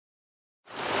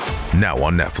Now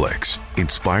on Netflix,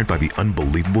 inspired by the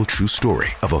unbelievable true story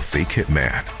of a fake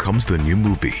hitman, comes the new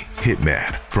movie,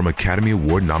 Hitman, from Academy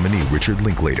Award nominee Richard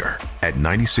Linklater. At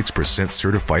 96%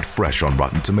 certified fresh on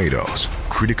Rotten Tomatoes,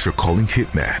 critics are calling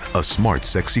Hitman a smart,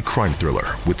 sexy crime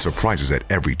thriller with surprises at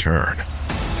every turn.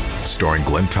 Starring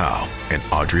Glenn Powell and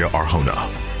Adria Arjona,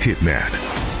 Hitman.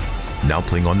 Now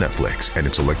playing on Netflix and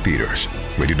in select theaters.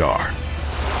 Rated R.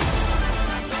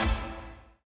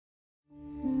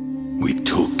 We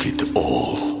took it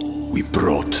all. We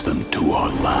brought them to our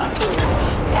land.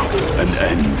 An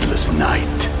endless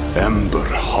night, ember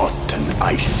hot and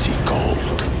icy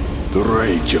cold. The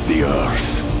rage of the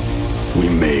earth. We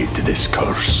made this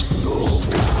curse.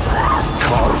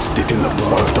 Carved it in the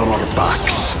blood on our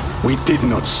backs. We did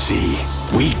not see.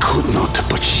 We could not,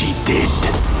 but she did.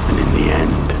 And in the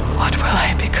end... What will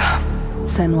I become?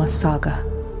 Senua's Saga.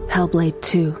 Hellblade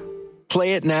 2.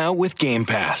 Play it now with Game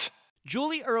Pass.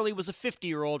 Julie Early was a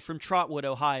 50-year-old from Trotwood,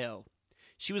 Ohio.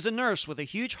 She was a nurse with a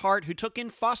huge heart who took in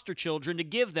foster children to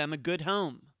give them a good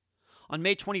home. On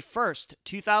May 21st,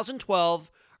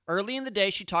 2012, early in the day,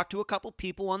 she talked to a couple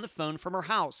people on the phone from her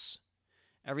house.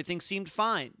 Everything seemed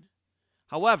fine.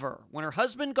 However, when her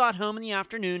husband got home in the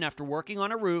afternoon after working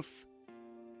on a roof,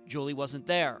 Julie wasn't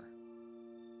there.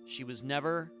 She was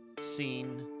never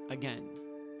seen again.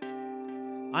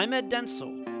 I'm Ed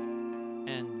Densel,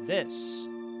 and this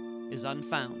is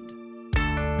Unfound.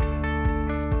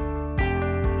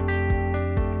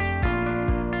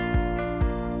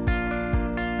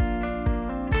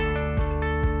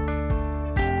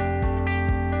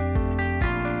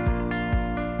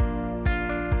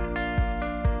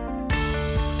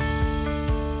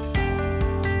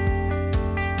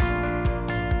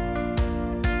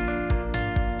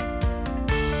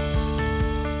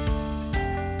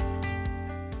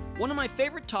 One of my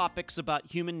favorite topics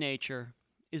about human nature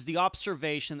is the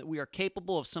observation that we are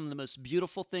capable of some of the most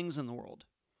beautiful things in the world,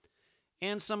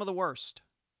 and some of the worst.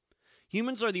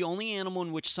 Humans are the only animal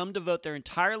in which some devote their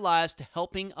entire lives to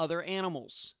helping other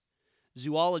animals.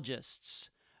 Zoologists,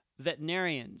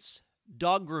 veterinarians,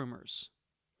 dog groomers.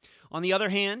 On the other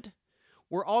hand,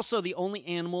 we're also the only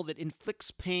animal that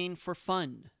inflicts pain for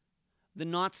fun. The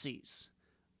Nazis,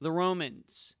 the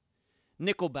Romans,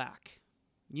 Nickelback.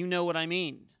 You know what I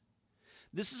mean.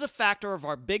 This is a factor of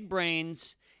our big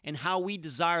brains and how we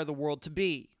desire the world to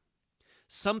be.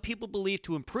 Some people believe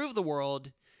to improve the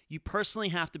world, you personally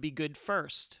have to be good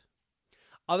first.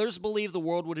 Others believe the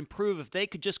world would improve if they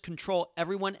could just control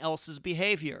everyone else's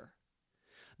behavior.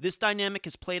 This dynamic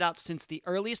has played out since the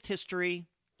earliest history,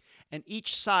 and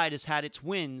each side has had its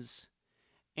wins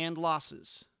and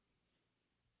losses.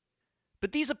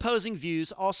 But these opposing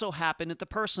views also happen at the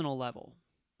personal level.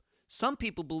 Some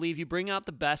people believe you bring out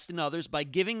the best in others by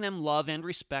giving them love and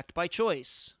respect by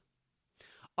choice.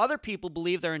 Other people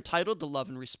believe they're entitled to love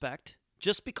and respect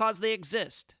just because they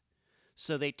exist.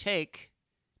 So they take.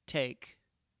 The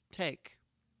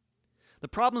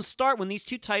problems start when these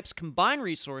two types combine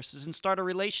resources and start a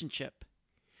relationship,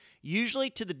 usually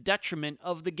to the detriment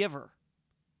of the giver.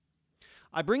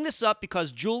 I bring this up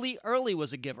because Julie Early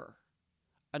was a giver,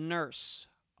 a nurse,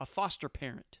 a foster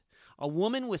parent, a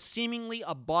woman with seemingly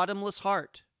a bottomless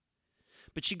heart.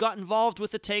 But she got involved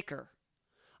with a taker,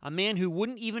 a man who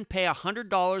wouldn't even pay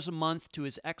 $100 a month to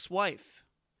his ex-wife.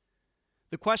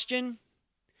 The question,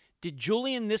 did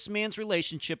Julie and this man's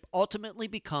relationship ultimately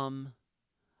become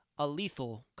a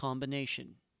lethal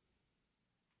combination?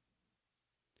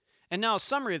 And now a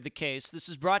summary of the case. This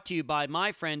is brought to you by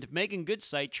my friend Megan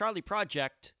Goodsite,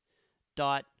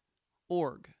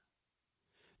 charlieproject.org.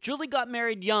 Julie got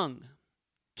married young,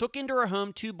 took into her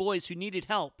home 2 boys who needed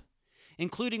help,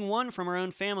 including one from her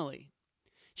own family.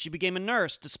 She became a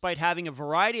nurse despite having a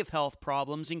variety of health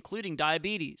problems, including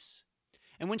diabetes.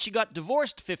 And when she got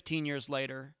divorced 15 years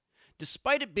later,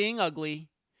 despite it being ugly,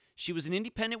 she was an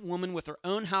independent woman with her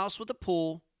own house with a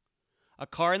pool, a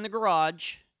car in the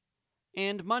garage,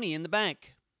 and money in the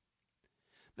bank.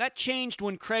 That changed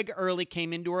when Craig Early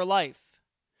came into her life.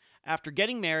 After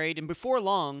getting married, and before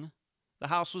long, the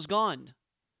house was gone.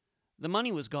 The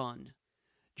money was gone.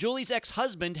 Julie's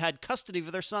ex-husband had custody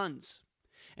of their sons,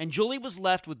 and Julie was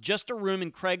left with just a room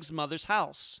in Craig's mother's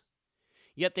house.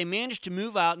 Yet they managed to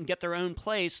move out and get their own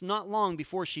place not long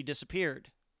before she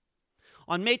disappeared.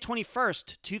 On May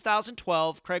 21st,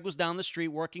 2012, Craig was down the street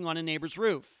working on a neighbor's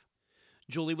roof.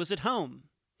 Julie was at home.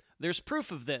 There's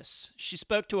proof of this. She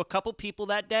spoke to a couple people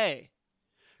that day.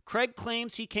 Craig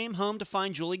claims he came home to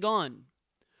find Julie gone.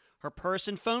 Her purse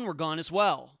and phone were gone as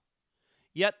well.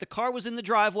 Yet the car was in the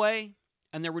driveway,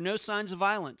 and there were no signs of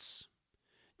violence.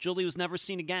 Julie was never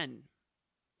seen again.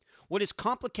 What has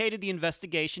complicated the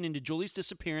investigation into Julie's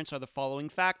disappearance are the following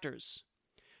factors.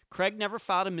 Craig never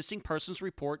filed a missing persons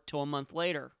report till a month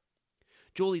later.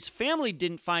 Julie's family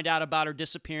didn't find out about her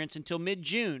disappearance until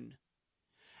mid-June.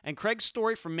 And Craig's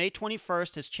story from May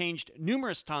 21st has changed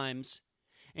numerous times,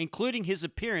 including his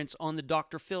appearance on the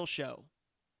Dr. Phil show.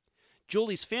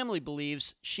 Julie's family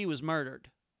believes she was murdered.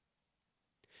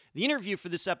 The interview for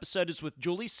this episode is with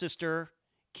Julie's sister,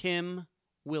 Kim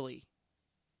Willie.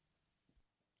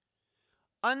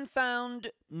 Unfound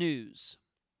news.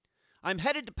 I'm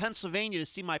headed to Pennsylvania to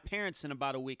see my parents in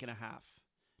about a week and a half.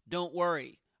 Don't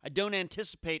worry, I don't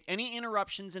anticipate any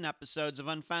interruptions in episodes of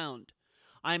Unfound.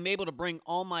 I am able to bring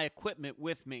all my equipment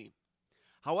with me.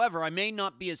 However, I may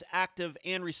not be as active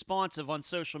and responsive on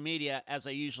social media as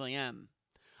I usually am.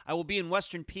 I will be in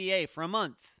Western PA for a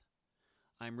month.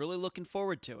 I'm really looking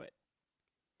forward to it.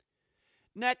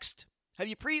 Next, have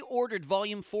you pre-ordered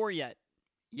Volume 4 yet?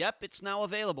 Yep, it's now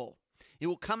available. It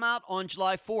will come out on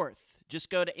July 4th. Just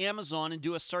go to Amazon and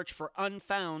do a search for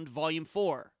Unfound Volume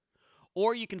 4.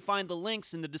 Or you can find the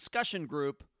links in the discussion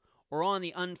group or on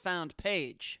the Unfound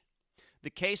page.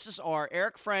 The cases are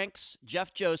Eric Franks,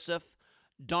 Jeff Joseph,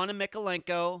 Donna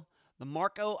Mikalenko, the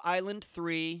Marco Island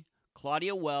 3,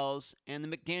 Claudia Wells, and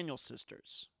the McDaniel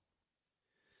sisters.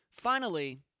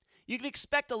 Finally, you can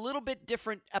expect a little bit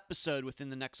different episode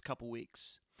within the next couple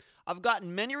weeks. I've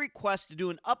gotten many requests to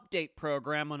do an update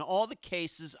program on all the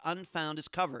cases Unfound is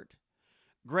covered.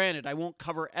 Granted, I won't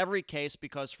cover every case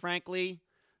because, frankly,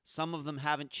 some of them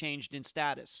haven't changed in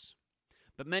status.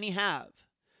 But many have.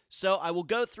 So I will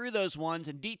go through those ones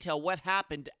and detail what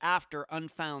happened after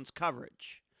Unfound's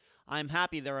coverage. I'm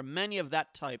happy there are many of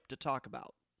that type to talk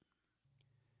about.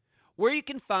 Where you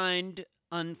can find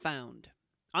Unfound.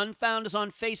 Unfound is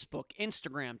on Facebook,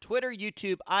 Instagram, Twitter,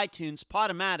 YouTube, iTunes,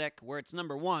 Podomatic, where it's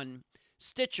number 1,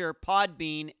 Stitcher,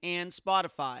 Podbean, and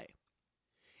Spotify.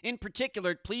 In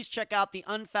particular, please check out the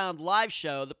Unfound live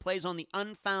show that plays on the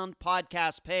Unfound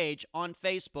podcast page on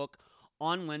Facebook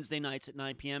on Wednesday nights at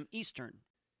 9 p.m. Eastern.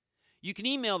 You can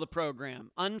email the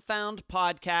program,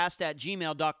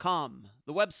 unfoundpodcast@gmail.com.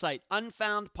 The website,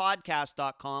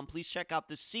 unfoundpodcast.com. Please check out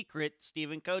the secret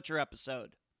Stephen Kocher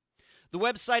episode. The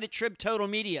website at Trib Total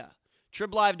Media,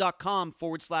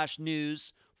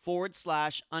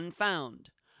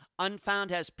 triblive.com/news/unfound.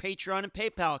 Unfound has Patreon and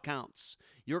PayPal accounts.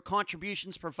 Your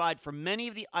contributions provide for many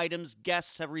of the items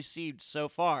guests have received so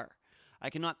far. I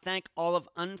cannot thank all of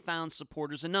Unfound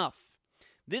supporters enough.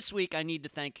 This week I need to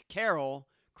thank Carol,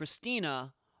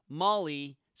 Christina,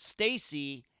 Molly,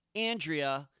 Stacy,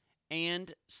 Andrea,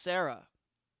 and Sarah.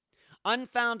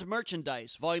 Unfound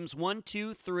merchandise, volumes 1,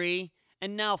 2, 3,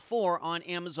 and now 4 on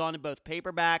Amazon in both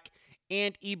paperback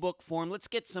and ebook form. Let's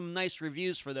get some nice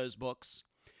reviews for those books.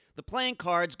 The playing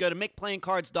cards, go to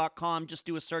makeplayingcards.com. Just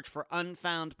do a search for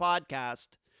Unfound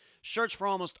Podcast. Search for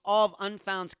almost all of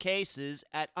Unfound's cases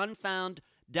at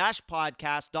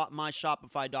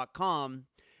unfound-podcast.myshopify.com.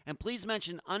 And please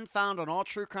mention Unfound on all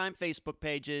true crime Facebook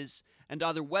pages and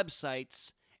other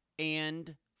websites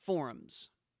and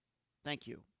forums. Thank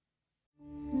you.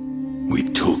 We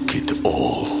took it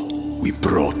all. We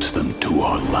brought them to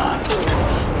our land.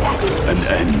 An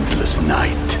endless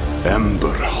night,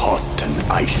 ember hot and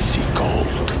icy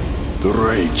cold. The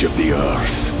rage of the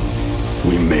earth.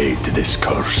 We made this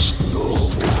curse.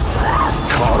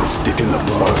 Carved it in the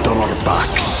blood on our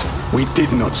backs. We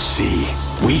did not see.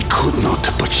 We could not,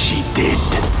 but she did.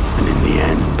 And in the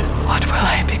end... What will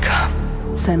I become?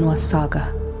 Senua's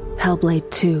Saga.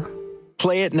 Hellblade 2.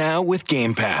 Play it now with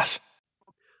Game Pass.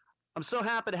 I'm so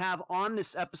happy to have on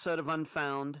this episode of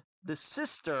Unfound the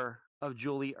sister of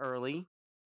Julie Early,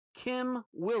 Kim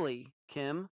Willie.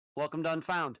 Kim, welcome to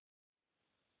Unfound.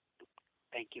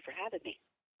 Thank you for having me.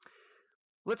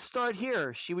 Let's start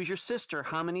here. She was your sister.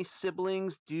 How many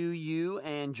siblings do you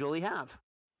and Julie have?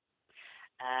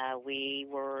 We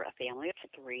were a family of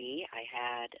 3.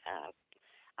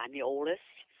 I'm the oldest.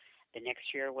 The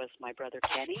next year was my brother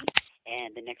Kenny,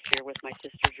 and the next year was my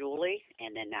sister Julie,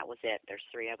 and then that was it. There's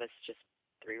 3 of us, just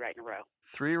 3 right in a row.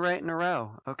 3 right in a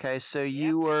row. Okay, so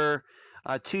you were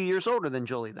 2 years older than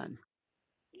Julie then?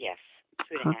 Yes,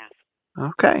 2.5.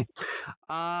 Okay.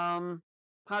 How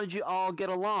did you all get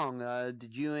along?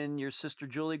 Did you and your sister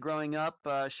Julie growing up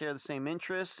share the same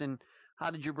interests, and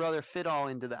how did your brother fit all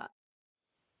into that?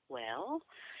 Well,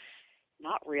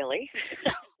 not really.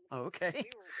 Okay.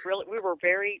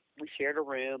 We shared a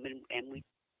room, and we,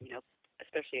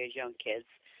 especially as young kids,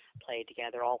 played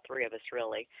together, all 3 of us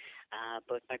really.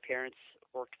 Both my parents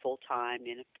worked full-time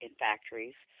in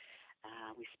factories.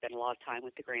 We spent a lot of time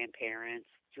with the grandparents.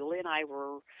 Julie and I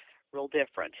were real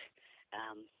different.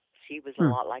 She was a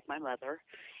lot like my mother,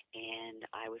 and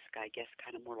I was, I guess,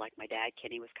 kind of more like my dad.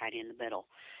 Kenny was kind of in the middle.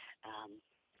 Um,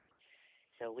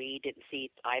 so we didn't see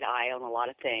eye to eye on a lot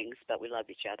of things, but we loved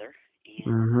each other,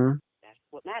 and Mm-hmm. that's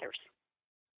what matters.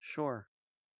 Sure.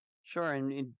 Sure.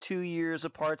 And in 2 years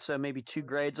apart, so maybe 2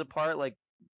 grades apart, like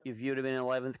if you'd have been in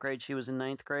 11th grade, she was in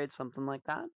ninth grade, something like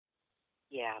that?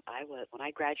 Yeah, I was. When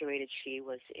I graduated, she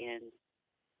was in.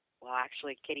 Well,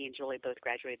 actually, Kenny and Julie both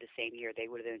graduated the same year. They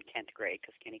would have been in 10th grade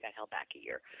because Kenny got held back a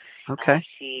year. Okay.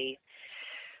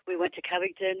 We went to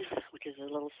Covington, which is a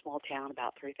little small town,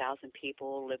 about 3,000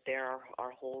 people. Lived there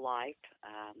our whole life.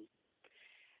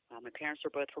 My parents were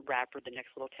both from Bradford, the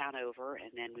next little town over, and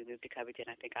then we moved to Covington.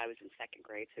 I think I was in second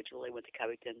grade, so Julie went to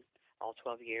Covington all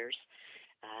 12 years.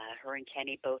 Her and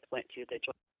Kenny both went to the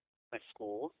joint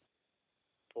school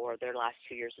for their last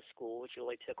 2 years of school.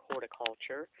 Julie took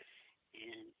horticulture,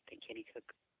 and I think Kenny took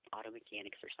auto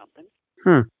mechanics or something.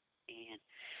 And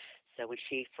so when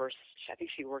she first, I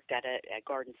think she worked at a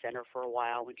garden center for a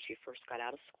while when she first got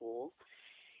out of school.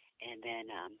 And then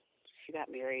she got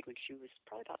married when she was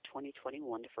probably about 20,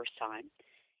 21 the first time.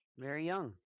 Very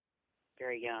young.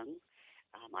 Very young.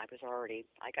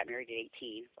 I got married at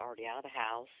 18, already out of the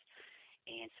house.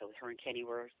 And so her and Kenny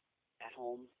were at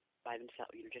home by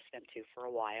themselves, just them two for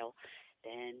a while.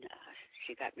 Then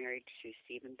she got married to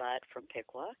Stephen Butt from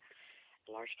Piqua,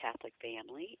 a large Catholic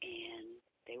family, and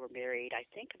they were married, I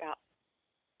think, about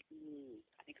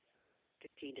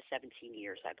 15 to 17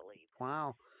 years, I believe.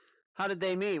 Wow. How did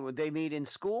they meet? Would they meet in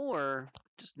school or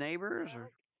just neighbors? Or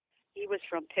he was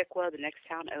from Piqua, the next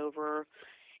town over,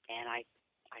 and I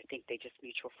think they just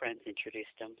mutual friends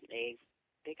introduced them. They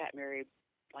got married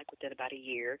like within about a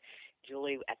year.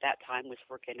 Julie at that time was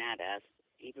working at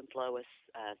Even Flow,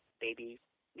 a baby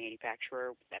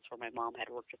manufacturer. That's where my mom had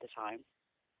worked at the time,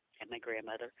 and my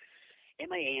grandmother and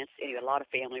my aunts. Anyway, a lot of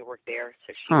family worked there.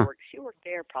 So she worked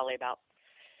there probably about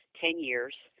 10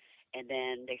 years, and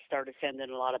then they started sending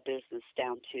a lot of business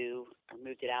down to, or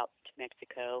moved it out to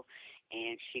Mexico,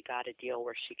 and she got a deal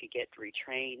where she could get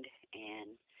retrained,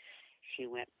 and she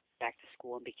went back to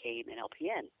school and became an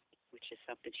LPN, which is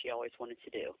something she always wanted to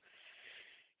do.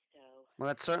 Well,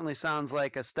 that certainly sounds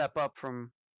like a step up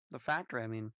from the factory. I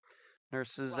mean,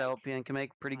 nurses, Right. LPN can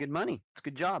make pretty good money. It's a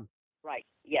good job. Right.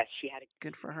 Yes, she had a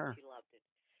Good for her. She loved it.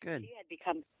 Good.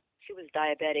 She was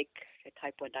diabetic,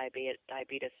 type 1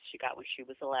 diabetes she got when she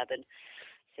was 11.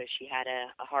 So she had a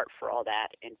heart for all that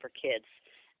and for kids.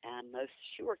 And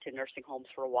she worked in nursing homes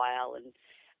for a while,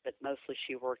 but mostly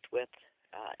she worked with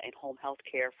in home health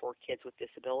care for kids with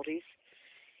disabilities.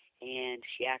 And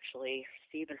she actually,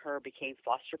 Steve and her became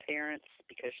foster parents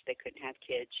because they couldn't have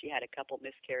kids. She had a couple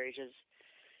miscarriages,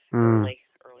 early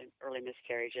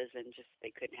miscarriages, and just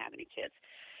they couldn't have any kids.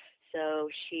 So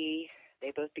they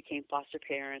both became foster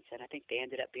parents, and I think they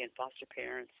ended up being foster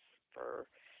parents for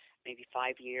maybe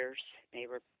 5 years. They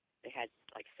had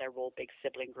like several big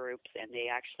sibling groups, and they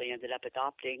actually ended up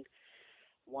adopting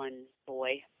one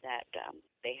boy that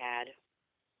they had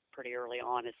pretty early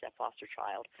on as a foster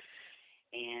child.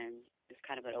 And it was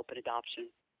kind of an open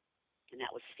adoption, and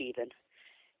that was Stephen.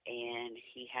 And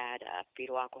he had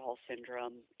fetal alcohol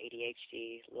syndrome,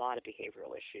 ADHD, a lot of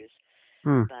behavioral issues.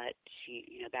 But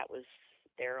that was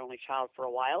their only child for a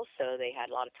while, so they had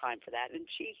a lot of time for that. And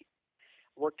she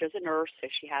worked as a nurse, so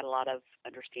she had a lot of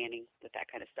understanding with that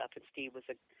kind of stuff. And Steve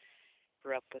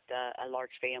grew up with a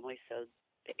large family, so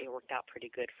it worked out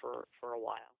pretty good for a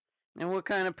while. And what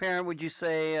kind of parent would you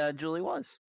say Julie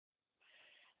was?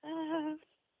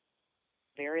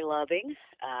 Very loving.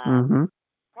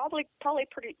 Probably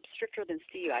pretty stricter than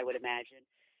Steve, I would imagine.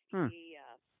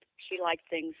 She liked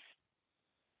things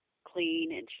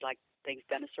clean, and she liked things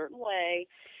done a certain way.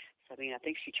 So I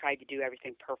think she tried to do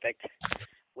everything perfect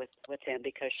with him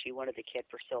because she wanted the kid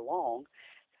for so long.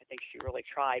 I think she really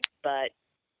tried, but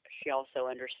she also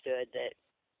understood that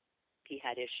he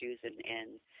had issues,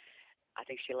 and I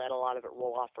think she let a lot of it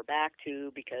roll off her back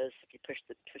too, because if you push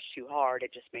too hard,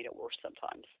 it just made it worse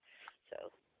sometimes.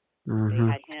 So they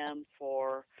had him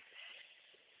for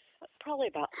probably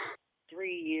about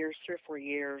 3 or 4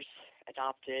 years,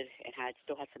 adopted, and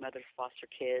still had some other foster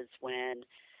kids when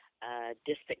a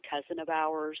distant cousin of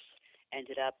ours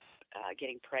ended up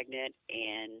getting pregnant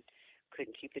and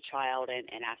couldn't keep the child, and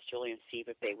asked Julie and Steve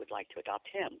if they would like to adopt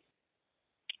him.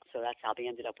 So that's how they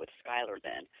ended up with Skylar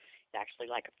then. It's actually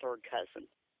like a third cousin.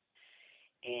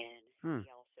 And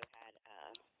he also had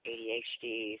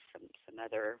ADHD, some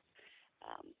other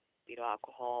fetal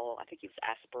alcohol. I think he was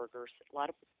Asperger's. A lot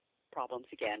of problems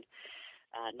again.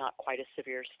 Not quite as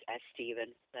severe as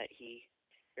Stephen, but he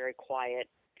very quiet,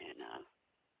 and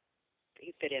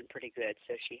he fit in pretty good.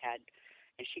 So she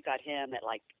got him at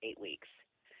like 8 weeks.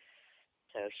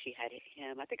 So she had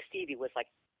him. I think Stevie was like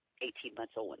 18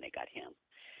 months old when they got him.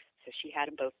 So she had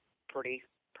them both pretty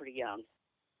young.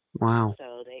 Wow.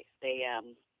 So they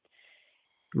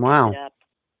Wow. ended up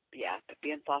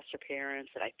being foster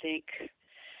parents, and I think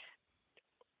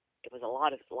it was a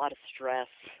lot of stress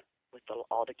with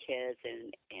all the kids,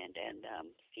 and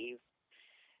Steve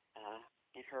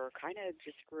and her kind of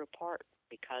just grew apart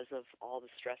because of all the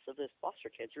stress of the foster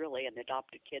kids, really, and the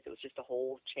adopted kids. It was just a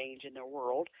whole change in their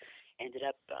world. Ended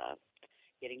up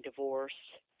getting divorced,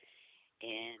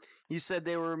 and You said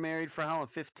they were married for how long?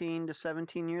 15 to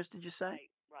 17 years, did you say?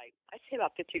 right. I'd say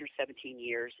about 15 or 17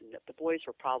 years, and the boys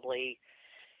were probably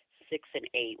 6 and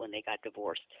 8 when they got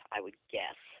divorced, I would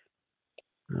guess.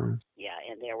 Oh. Yeah,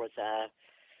 and there was a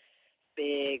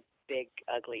big,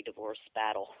 ugly divorce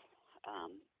battle.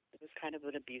 It was kind of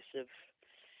an abusive,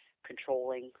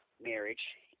 controlling marriage,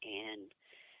 and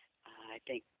I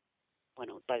think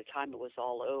by the time it was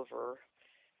all over,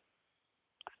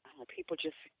 people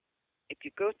just, if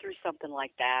you go through something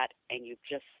like that and you've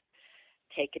just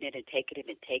taken it,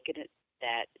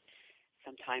 that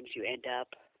sometimes you end up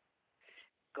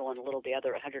going a little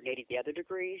 180 the other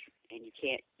degrees, and you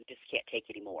just can't take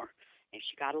anymore. And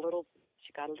she got a little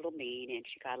mean, and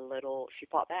she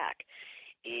fought back,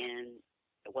 and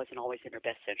it wasn't always in her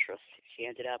best interest. She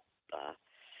ended up,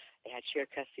 they had shared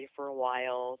custody for a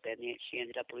while, then she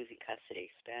ended up losing custody.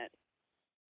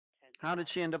 How did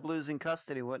she end up losing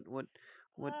custody? What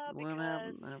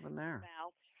happened there?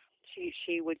 Well,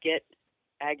 she would get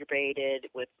aggravated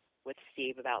with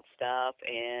Steve about stuff,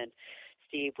 and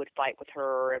Steve would fight with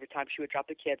her every time she would drop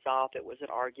the kids off. It was an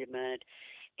argument,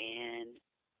 and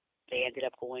they ended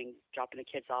up dropping the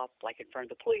kids off like in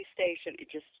front of the police station. It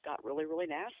just got really, really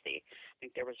nasty. I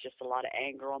think there was just a lot of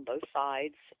anger on both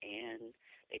sides, and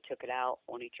they took it out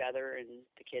on each other, and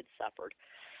the kids suffered.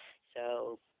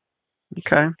 So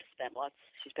Okay. she spent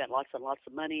lots and lots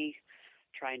of money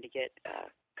trying to get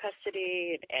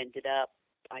custody, and ended up,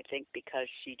 I think, because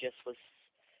she just was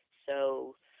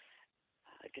so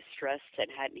distressed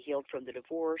and hadn't healed from the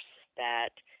divorce, that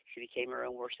she became her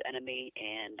own worst enemy.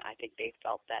 And I think they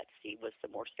felt that Steve was the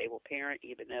more stable parent,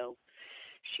 even though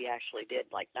she actually did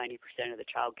like 90% of the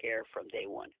child care from day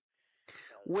one.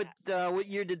 So what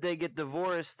year did they get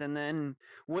divorced, and then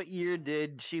what year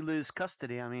did she lose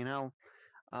custody? I mean, how?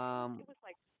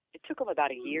 It took them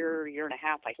about a year and a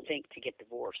half, I think, to get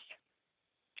divorced.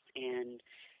 And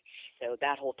so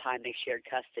that whole time they shared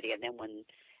custody, and then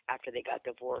after they got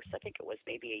divorced, I think it was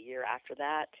maybe a year after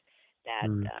that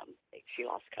she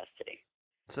lost custody.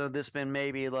 So this been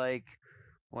maybe like,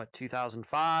 what,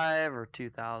 2005 or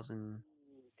 2000?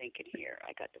 Thinking here,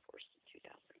 I got divorced in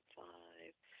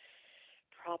 2005.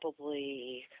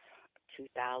 Probably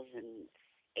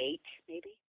 2008,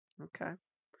 maybe. Okay.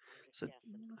 So,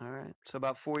 all right. So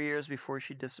about 4 years before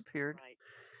she disappeared. Right.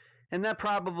 And that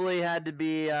probably had to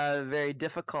be very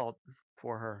difficult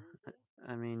for her.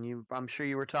 I mean, I'm sure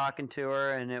you were talking to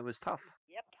her, and it was tough.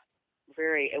 Yep.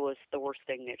 It was the worst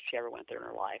thing that she ever went through in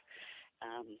her life.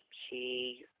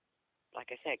 She,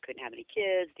 like I said, couldn't have any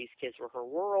kids. These kids were her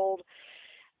world.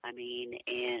 I mean,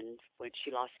 and when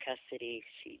she lost custody,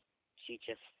 she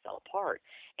just fell apart.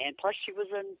 And plus, she was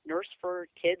a nurse for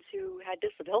kids who had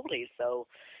disabilities, so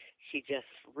she just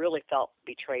really felt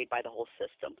betrayed by the whole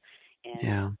system.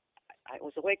 And it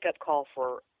was a wake-up call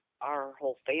for our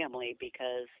whole family,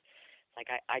 because, like,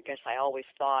 I guess I always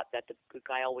thought that the good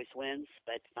guy always wins,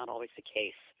 but it's not always the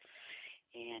case.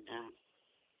 And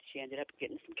she ended up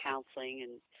getting some counseling,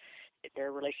 and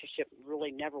their relationship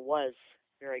really never was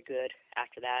very good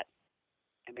after that.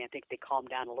 I mean, I think they calmed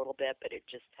down a little bit, but it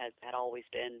just had always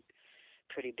been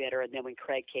pretty bitter. And then when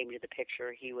Craig came into the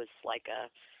picture, he was like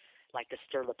to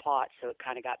stir the pot, so it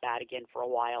kind of got bad again for a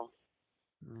while.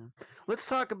 Yeah. Let's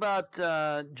talk about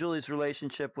Julie's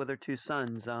relationship with her two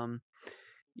sons.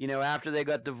 After they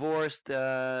got divorced,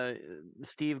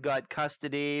 Steve got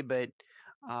custody, but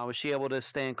was she able to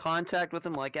stay in contact with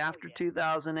him like after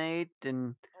 2008?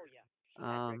 And she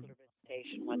had regular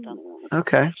visitation with them.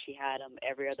 Okay. She had them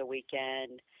every other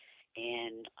weekend,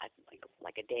 and I think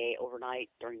like a day overnight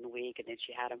during the week, and then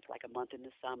she had them for like a month in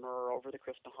the summer over the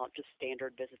Christmas holiday, just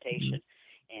standard visitation.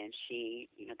 And she,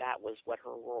 that was what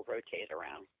her world rotated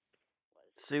around.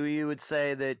 So you would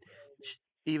say that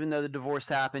even though the divorce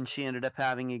happened, she ended up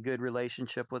having a good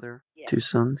relationship with her two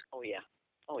sons? Oh yeah,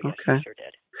 Okay. She sure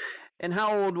did. And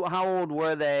how old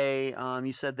were they?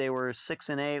 You said they were 6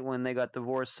 and 8 when they got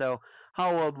divorced. So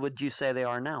how old would you say they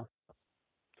are now?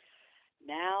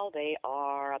 Now they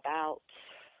are about,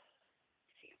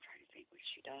 I'm trying to think when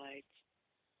she died.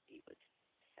 He was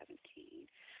 17,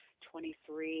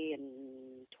 23,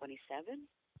 and 27.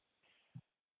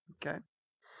 Okay.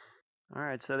 All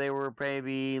right. So they were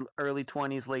maybe early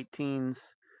 20s, late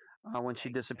teens when she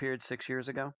Right. disappeared 6 years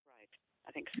ago. Right.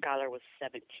 I think Skylar was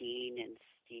 17 and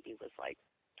Stevie was like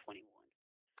 21.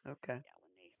 Okay. Yeah,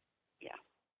 when they,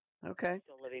 yeah, Okay.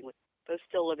 both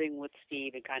still living with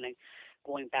Steve and kind of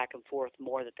going back and forth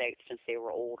more since they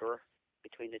were older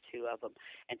between the two of them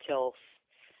until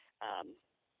um,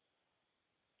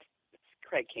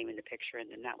 Craig came in the picture,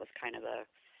 and then that was kind of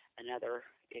another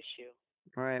issue.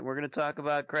 All right. We're going to talk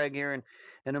about Craig here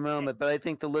in a moment, but I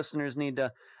think the listeners need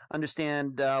to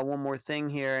understand one more thing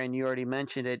here, and you already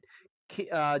mentioned it.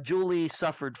 Julie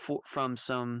suffered from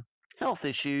some health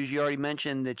issues. You already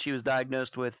mentioned that she was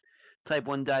diagnosed with type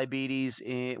 1 diabetes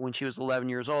when she was 11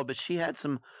 years old, but she had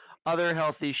some other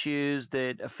health issues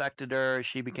that affected her as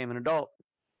she became an adult.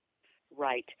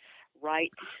 Right.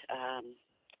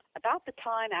 About the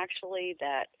time actually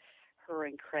that her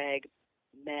and Craig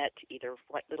met, either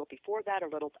like little before that or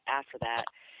little after that,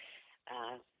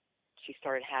 she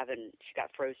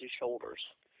got frozen shoulders,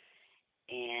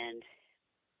 and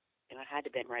it had to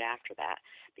have been right after that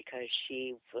because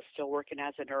she was still working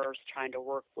as a nurse, trying to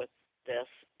work with this,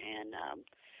 and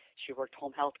she worked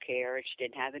home health care, and she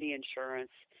didn't have any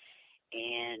insurance,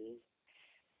 and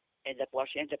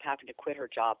she ended up having to quit her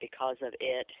job because of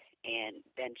it, and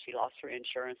then she lost her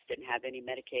insurance, didn't have any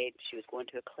Medicaid. She was going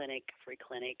to a free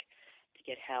clinic, to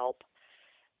get help.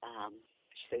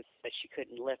 She said that she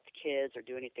couldn't lift kids or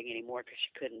do anything anymore because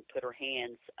she couldn't put her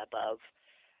hands above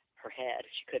her head.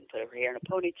 She couldn't put her hair in a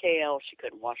ponytail. She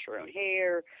couldn't wash her own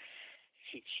hair.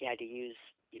 She had to use,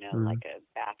 like a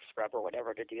bath scrub or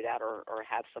whatever to do that, or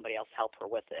have somebody else help her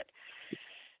with it.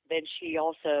 Then she'd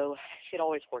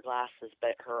always wore glasses,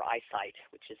 but her eyesight,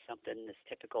 which is something that's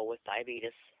typical with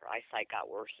diabetes, her eyesight got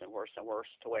worse and worse and worse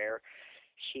to where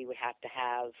she would have to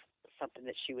have something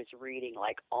that she was reading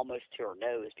like almost to her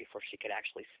nose before she could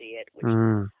actually see it, which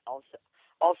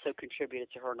also contributed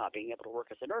to her not being able to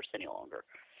work as a nurse any longer.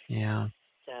 Yeah.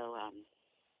 So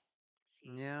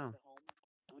she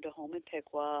owned a home in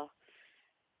Piqua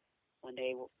when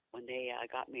they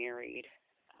got married.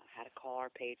 Had a car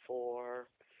paid for.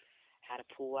 Had a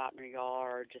pool out in her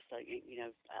yard, just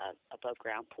above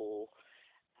ground pool.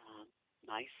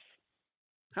 Nice.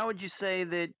 How would you say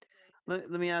that?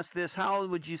 Let me ask this: how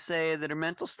would you say that her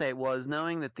mental state was,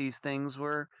 knowing that these things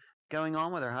were going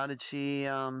on with her? How did she,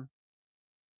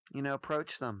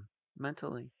 approach them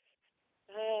mentally?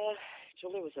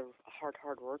 Julie was a hard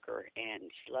worker, and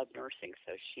she loved nursing,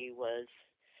 so she was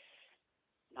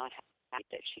not happy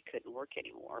that she couldn't work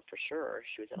anymore. For sure,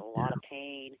 she was in a lot of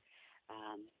pain.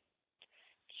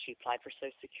 She applied for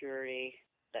Social Security.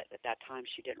 But at that time,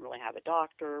 she didn't really have a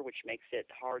doctor, which makes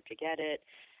it hard to get it.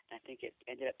 And I think it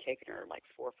ended up taking her like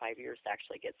 4 or 5 years to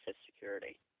actually get Social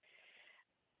Security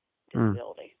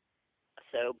disability.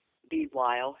 So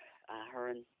meanwhile,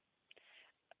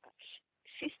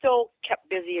 she still kept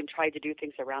busy and tried to do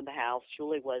things around the house.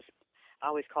 Julie I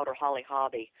always called her Holly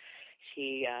Hobby.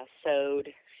 She sewed.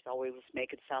 She always was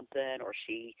making something, or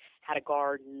she had a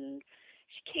garden.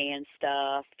 She canned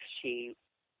stuff. She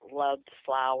loved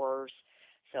flowers.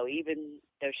 So even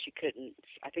though she couldn't,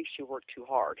 I think she worked too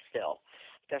hard still,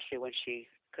 especially when she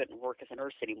couldn't work as a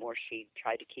nurse anymore. She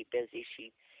tried to keep busy.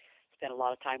 She spent a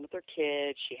lot of time with her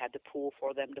kids. She had the pool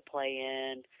for them to play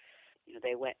in.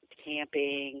 They went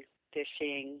camping,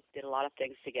 fishing, did a lot of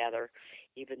things together,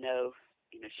 even though,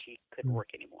 she couldn't work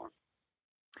anymore.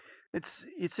 It's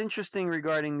interesting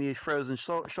regarding the frozen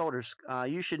shoulders.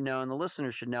 You should know, and the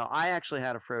listeners should know, I actually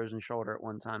had a frozen shoulder at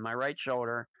one time. My right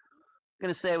shoulder. I'm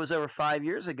going to say it was over 5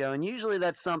 years ago, and usually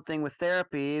that's something with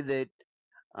therapy that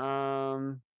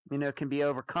can be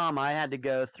overcome. I had to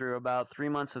go through about 3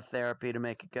 months of therapy to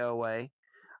make it go away.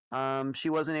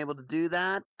 She wasn't able to do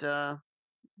that. What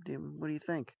do you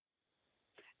think?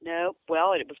 No,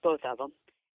 well, it was both of them.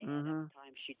 And Mm-hmm. at the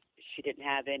time, she didn't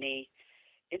have any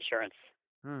insurance,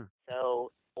 Hmm.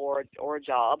 so or a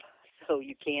job, so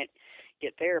you can't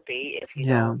get therapy if you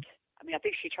Yeah. don't. I mean, I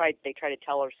think they tried to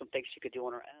tell her some things she could do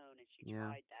on her own, and she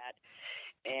tried that.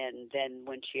 And then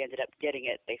when she ended up getting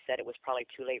it, they said it was probably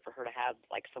too late for her to have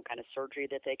like some kind of surgery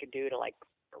that they could do to like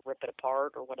rip it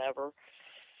apart or whatever.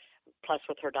 Plus,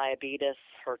 with her diabetes,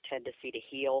 her tendency to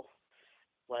heal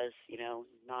was,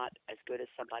 not as good as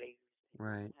somebody who's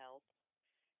in health.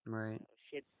 Right. So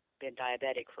she had been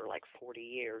diabetic for like 40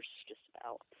 years, just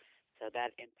about. So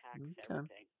that impacts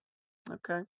everything.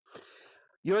 Okay.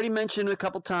 You already mentioned a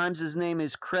couple times his name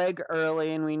is Craig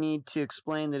Early, and we need to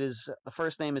explain that his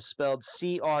first name is spelled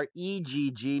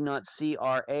C-R-E-G-G, not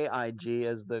C-R-A-I-G,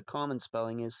 as the common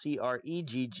spelling is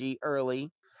C-R-E-G-G,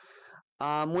 Early.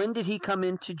 When did he come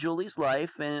into Julie's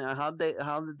life, and how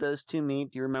did those two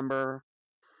meet? Do you remember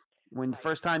When the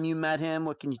first time you met him,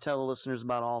 what can you tell the listeners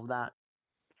about all of that?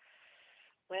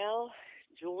 Well,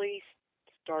 Julie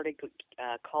started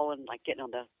calling, like getting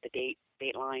on the date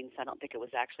lines. I don't think it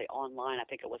was actually online. I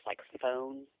think it was like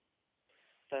phone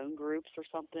groups or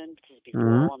something. This is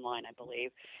before online, I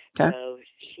believe. Okay. So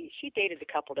she dated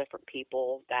a couple different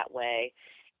people that way,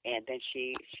 and then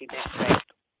she met Craig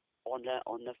on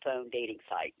the phone dating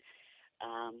site.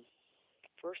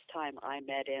 First time I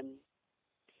met him,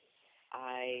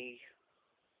 I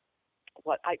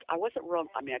wasn't real.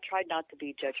 I mean, I tried not to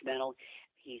be judgmental.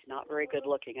 He's not very good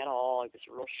looking at all. He was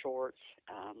real short,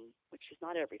 which is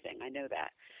not everything. I know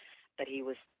that, but he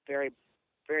was very,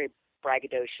 very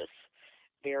braggadocious,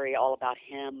 very all about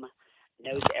him,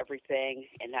 knows everything,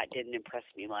 and that didn't impress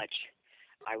me much.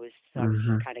 I was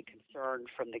kind of concerned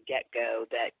from the get-go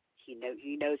that he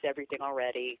knows everything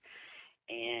already,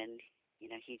 and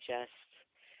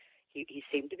he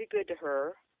seemed to be good to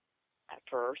her. At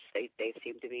first, they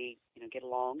seemed to be get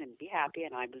along and be happy,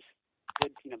 and I was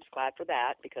good. I was glad for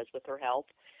that, because with her health,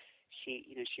 she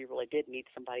really did need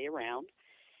somebody around.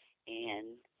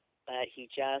 But he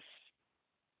just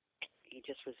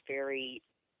was very.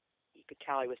 You could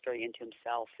tell he was very into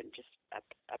himself and just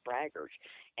a braggart,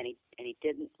 and he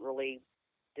didn't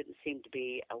seem to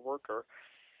be a worker,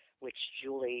 which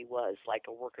Julie was like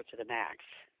a worker to the max,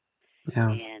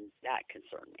 and that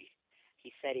concerned me.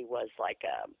 He said he was like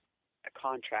a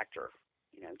contractor,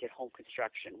 did home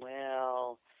construction.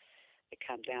 Well, it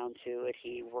come down to it,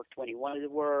 he worked when he wanted to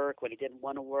work, when he didn't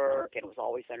want to work, and it was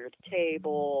always under the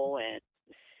table and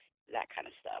that kind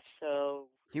of stuff. So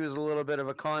he was a little bit of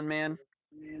a con man.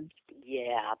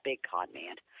 Yeah, a big con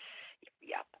man.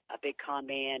 Yeah, a big con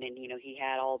man, and he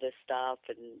had all this stuff,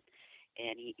 and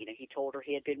he told her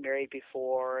he had been married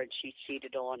before, and she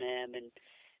cheated on him, and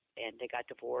they got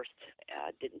divorced.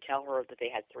 Didn't tell her that they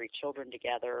had 3 children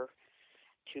together.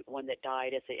 One that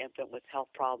died as an infant with health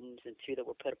problems, and 2 that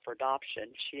were put up for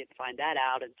adoption. She didn't find that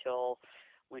out until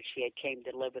when she had came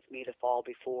to live with me the fall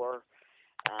before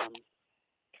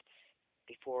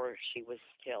she was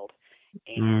killed.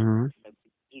 And so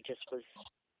he just was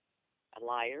a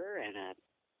liar and a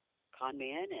con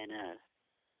man and a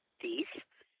thief.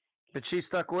 But she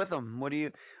stuck with him. What do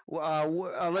you?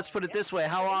 Let's put it this way: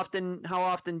 How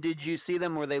often did you see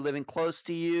them? Were they living close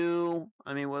to you?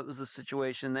 I mean, what was the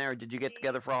situation there? Did you get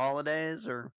together for holidays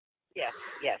or? Yes.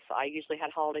 I usually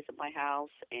had holidays at my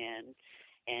house, and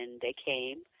they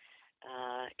came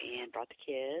and brought the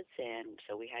kids, and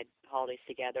so we had holidays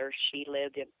together. She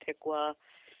lived in Piqua,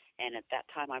 and at that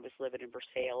time I was living in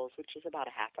Versailles, which is about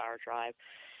a half-hour drive,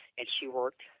 and she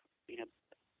worked.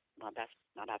 Well, that's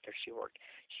not after she worked.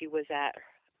 She was at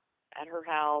her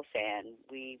house, and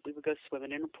we would go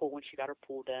swimming in her pool when she got her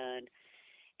pool done.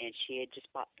 And she had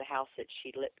just bought the house that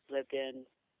she lived in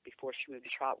before she moved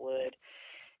to Trotwood,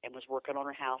 and was working on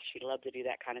her house. She loved to do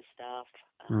that kind of stuff,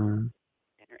 and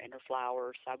her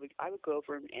flowers. So I would go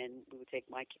over, and we would take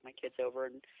my kids over,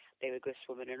 and they would go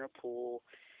swimming in her pool.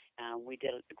 We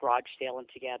did a garage sailing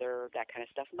together, that kind of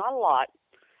stuff. Not a lot,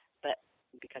 but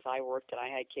because I worked and I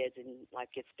had kids and life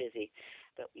gets busy.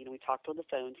 But, we talked on the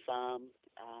phone some.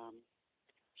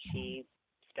 She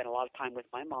spent a lot of time with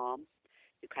my mom,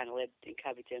 who kind of lived in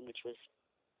Covington, which was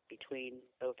between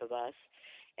both of us.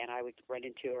 And I would run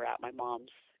into her at my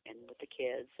mom's and with the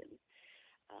kids. And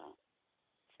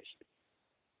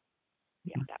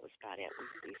that was about it.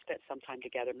 We spent some time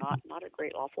together, not a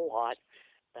great awful lot,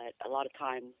 but a lot of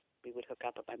time we would hook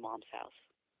up at my mom's house.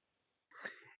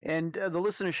 And the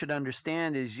listener should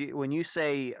understand is when you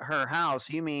say her house,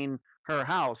 you mean her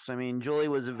house. I mean, Julie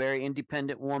was a very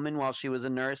independent woman while she was a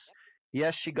nurse.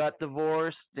 Yes, she got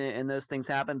divorced and those things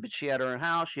happened, but she had her own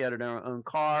house, she had her own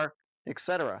car,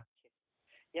 etc.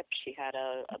 Yep, she had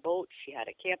a boat, she had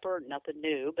a camper, nothing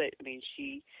new, but I mean,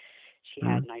 she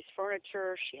had nice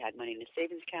furniture, she had money in the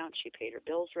savings account, she paid her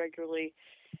bills regularly,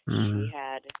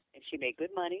 she made good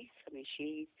money. I mean,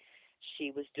 she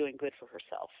was doing good for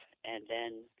herself, and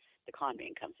then the con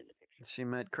man comes into the picture. She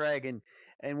met Craig,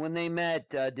 and when they met,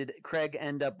 did Craig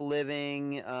end up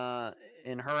living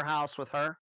in her house with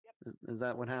her? Yep. Is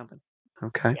that what happened?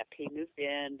 Okay. Yep, he moved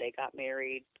in. They got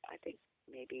married, I think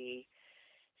maybe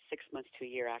 6 months to a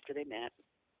year after they met.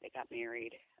 They got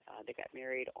married. They got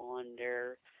married on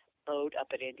their boat up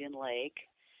at Indian Lake,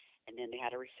 and then they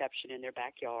had a reception in their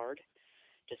backyard,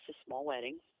 just a small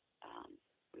wedding.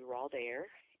 We were all there,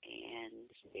 and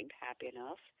she seemed happy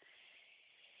enough.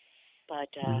 But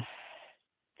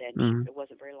then it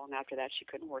wasn't very long after that she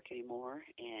couldn't work anymore,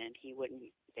 and he wouldn't.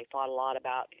 They fought a lot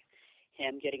about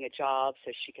him getting a job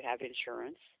so she could have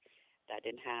insurance. That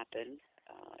didn't happen,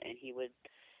 and he would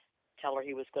tell her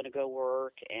he was going to go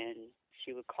work, and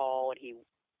she would call and he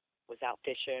was out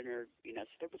fishing, or so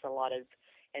there was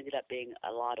ended up being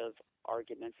a lot of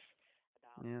arguments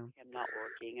about him not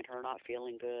working and her not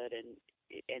feeling good, and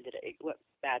it went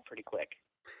bad pretty quick.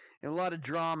 A lot of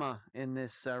drama in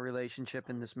this relationship,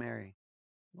 in this marriage.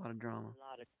 A lot of drama.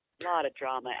 A lot of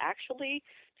drama. Actually,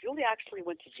 Julie actually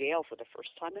went to jail for the first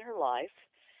time in her life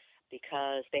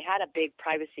because they had a big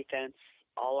privacy fence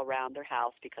all around their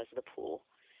house because of the pool,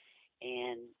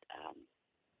 and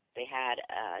they had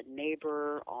a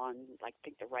neighbor on, I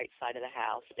think, the right side of the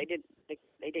house. They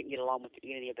didn't get along with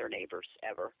any of their neighbors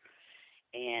ever,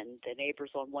 and the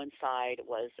neighbors on one side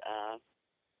was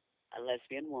a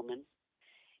lesbian woman,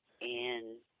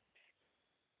 and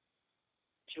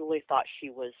Julie thought she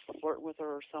was flirting with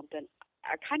her or something.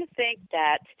 I kind of think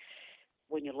that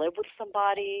when you live with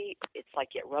somebody, it's like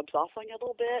it rubs off on you a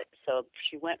little bit. So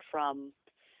she went from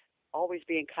always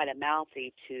being kind of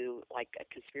mouthy to like a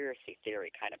conspiracy theory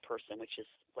kind of person, which is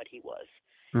what he was.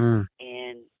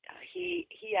 And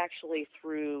he actually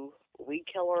threw a weed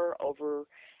killer over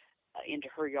into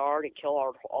her yard and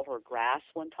killed all her grass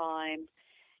one time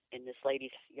in this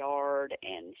lady's yard,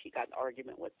 and she got in an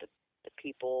argument with the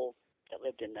people that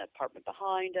lived in the apartment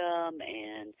behind him,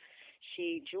 and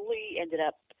Julie ended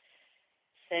up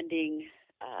sending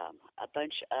a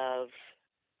bunch of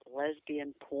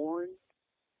lesbian porn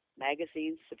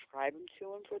magazines, subscribing to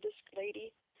him for this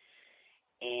lady,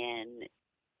 and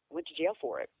went to jail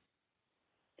for it.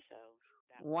 So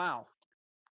wow.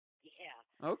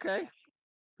 Yeah. Okay.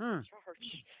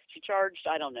 She charged,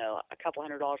 I don't know, a couple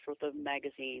 $100 worth of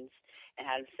magazines and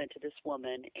had them sent to this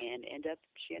woman, and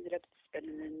she ended up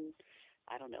spending,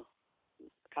 I don't know,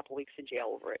 a couple weeks in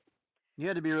jail over it. You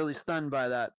had to be really stunned by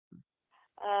that.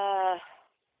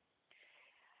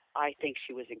 I think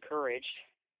she was encouraged.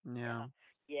 Yeah.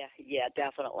 Yeah,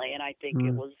 definitely. And I think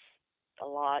it was a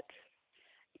lot.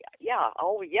 Yeah.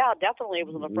 Oh, yeah, definitely. It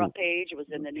was on the front page. It was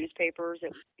in the newspapers.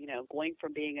 It, going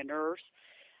from being a nurse,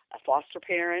 a foster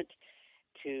parent,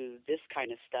 to this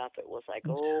kind of stuff, it was like,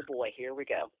 oh boy, here we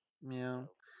go. Yeah.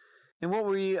 And what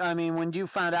were you? I mean, when you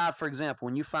found out, for example,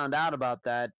 when you found out about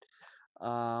that,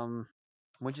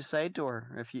 what'd you say to her,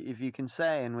 if you can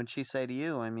say, and what'd she say to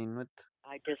you? I mean, what?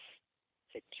 I just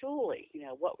said, Julie,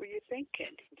 what were you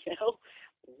thinking?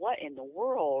 What in the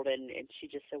world? And she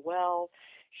just said, well,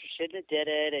 she shouldn't have did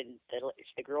it, and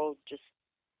the girl just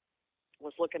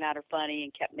was looking at her funny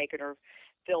and kept making her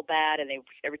feel bad, and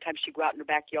every time she'd go out in her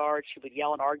backyard, she would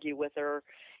yell and argue with her,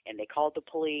 and they called the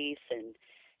police, and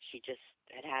she just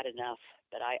had enough.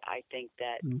 But I think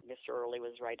that Mr. Early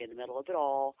was right in the middle of it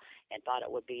all and thought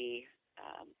it would be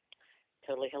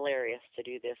totally hilarious to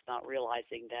do this, not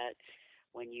realizing that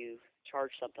when you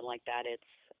charge something like that, it's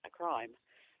a crime.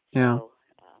 Yeah. So,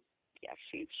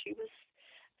 she was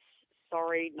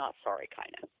sorry, not sorry, kind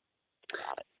of,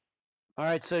 about it. All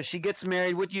right, so she gets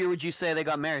married. What year would you say they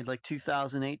got married? Like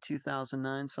 2008,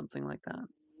 2009, something like that?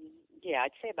 Yeah,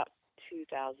 I'd say about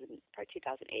probably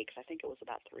 2008, because I think it was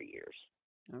about 3 years.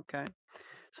 Okay.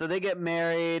 So they get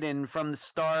married, and from the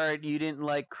start, you didn't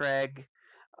like Craig.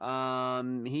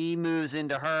 He moves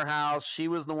into her house. She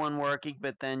was the one working,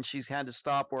 but then she's had to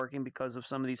stop working because of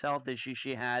some of these health issues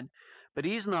she had. But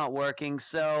he's not working,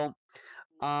 so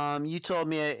you told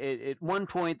me at one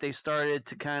point they started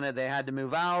to they had to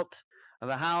move out of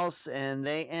the house, and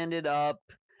they ended up,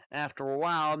 after a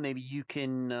while, maybe you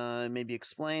can maybe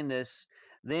explain this,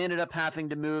 they ended up having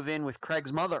to move in with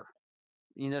Craig's mother.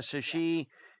 So she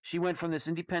went from this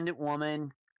independent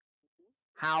woman,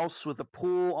 house with a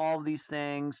pool, all of these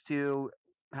things, to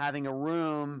having a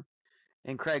room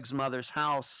in Craig's mother's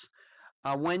house.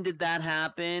 When did that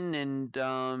happen? And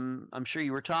I'm sure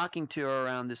you were talking to her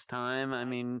around this time. I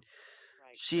mean,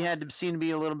 she had to seem to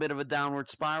be a little bit of a downward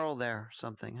spiral there or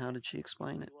something. How did she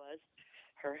explain it?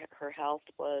 Her health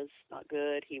was not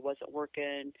good. He wasn't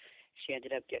working. She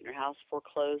ended up getting her house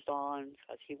foreclosed on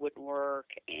because he wouldn't work,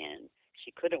 and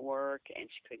she couldn't work, and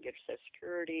she couldn't get her Social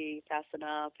Security fast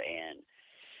enough, and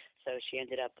so she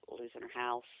ended up losing her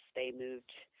house. They moved.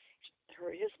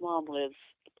 His mom lives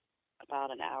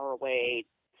about an hour away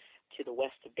to the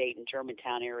west of Dayton,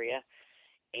 Germantown area,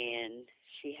 and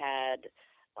she had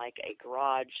like a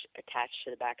garage attached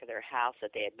to the back of their house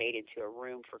that they had made into a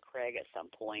room for Craig at some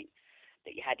point,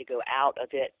 that you had to go out of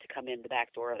it to come in the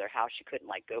back door of their house. You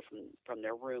couldn't go from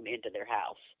their room into their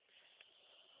house.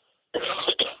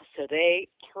 So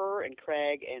her and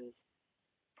Craig and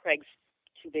Craig's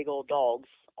two big old dogs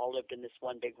all lived in this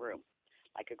one big room,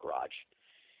 like a garage.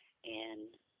 And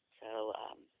so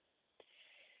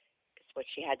it's what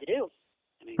she had to do.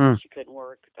 I mean, she couldn't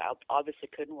work. Obviously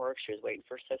couldn't work. She was waiting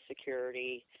for Social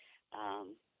Security.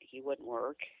 He wouldn't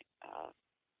work.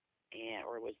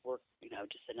 or it was work,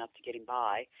 just enough to get him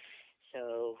by.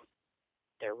 So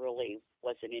there really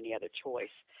wasn't any other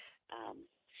choice.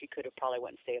 She could have probably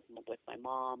went and stayed with my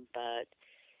mom, but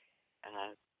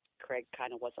Craig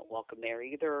kind of wasn't welcome there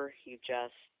either. He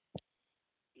just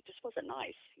wasn't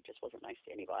nice. He just wasn't nice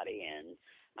to anybody, and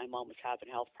my mom was having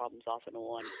health problems off and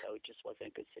on, so it just wasn't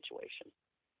a good situation.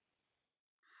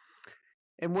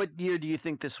 And what year do you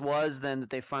think this was then that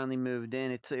they finally moved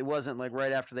in? It wasn't like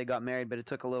right after they got married, but it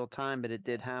took a little time, but it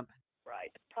did happen.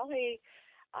 Right. Probably,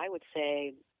 I would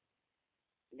say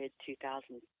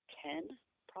mid-2010,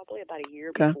 probably about a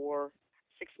year before,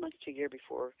 6 months to a year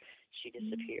before she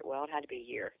disappeared. Well, it had to be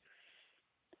a year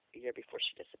before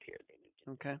she disappeared. They moved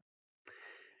in. Okay.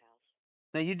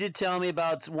 Now, you did tell me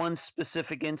about one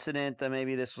specific incident that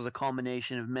maybe this was a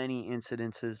culmination of many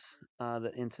incidents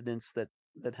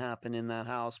that happened in that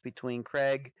house between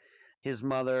Craig, his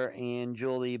mother, and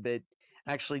Julie. But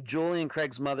actually, Julie and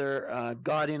Craig's mother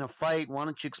got in a fight. Why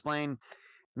don't you explain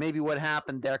maybe what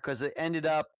happened there? Because it ended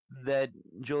up that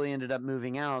Julie ended up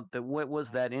moving out. But what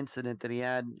was that incident that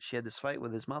she had this fight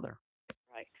with his mother?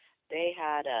 Right. They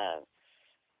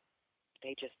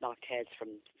just knocked heads from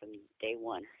day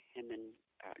one. Him and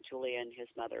Julia and his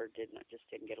mother didn't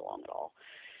get along at all.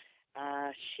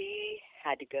 She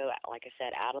had to go, like I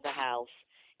said, out of the house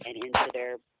and into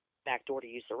their back door to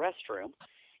use the restroom.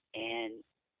 And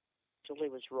Julie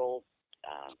was real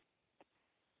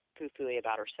poo-pooey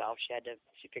about herself.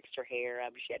 She fixed her hair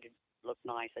up. She had to look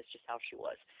nice. That's just how she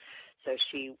was. So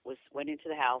she went into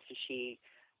the house, and she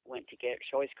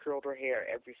always curled her hair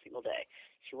every single day.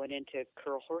 She went in to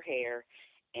curl her hair,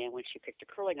 and when she picked a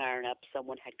curling iron up,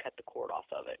 someone had cut the cord off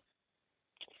of it.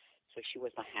 So she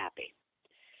was not happy.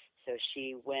 So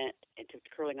she went and took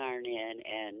the curling iron in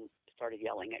and started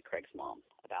yelling at Craig's mom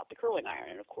about the curling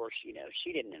iron. And, of course, she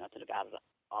didn't know nothing about it,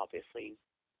 obviously,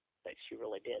 but she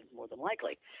really did, more than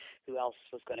likely. Who else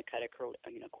was going to cut a cord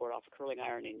off a curling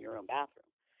iron in your own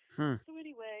bathroom? So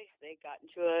anyway, they got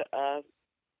into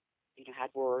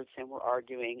had words and were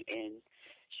arguing, and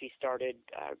she started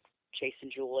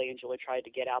chasing Julie, and Julie tried to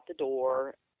get out the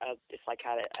door. It's like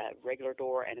had a regular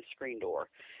door and a screen door.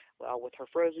 Well, with her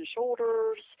frozen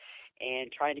shoulders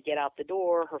and trying to get out the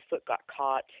door, her foot got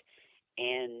caught,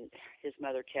 and his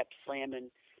mother kept slamming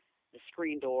the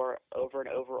screen door over and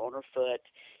over on her foot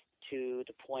to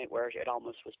the point where it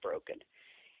almost was broken.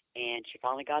 And she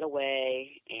finally got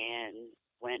away and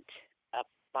went up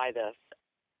by the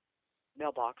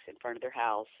mailbox in front of their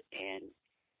house and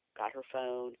got her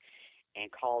phone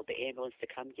and called the ambulance to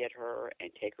come get her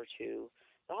and take her to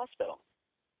the hospital.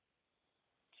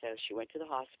 So she went to the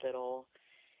hospital,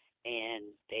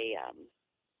 and they,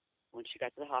 when she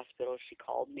got to the hospital, she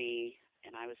called me,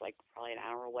 and I was like probably an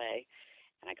hour away,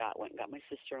 and I went and got my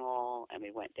sister-in-law, and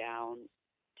we went down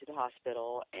to the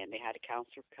hospital, and they had a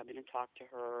counselor come in and talk to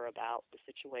her about the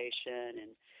situation,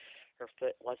 and her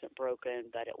foot wasn't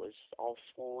broken, but it was all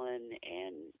swollen,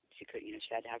 and she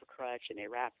had to have a crutch, and they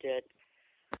wrapped it.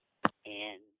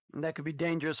 And that could be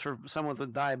dangerous for someone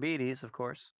with diabetes, of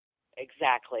course.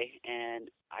 Exactly. And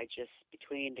I just,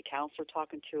 between the counselor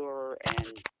talking to her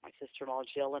and my sister-in-law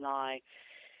Jill and I,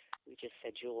 we just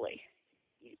said, Julie,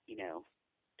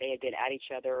 they had been at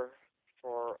each other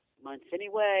for months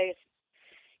anyway.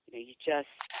 You just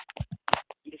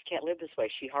can't live this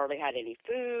way. She hardly had any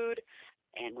food,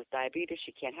 and with diabetes,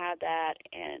 she can't have that.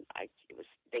 And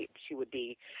she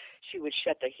would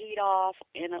shut the heat off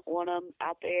on them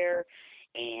out there,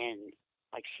 and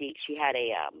like she had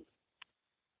a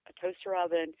toaster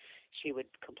oven. She would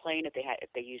complain if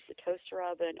they used the toaster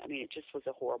oven. I mean, it just was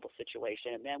a horrible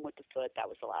situation. And then with the foot, that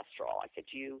was the last straw. I said,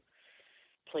 you,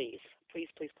 please,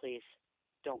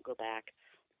 don't go back.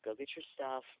 Go get your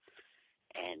stuff,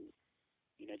 and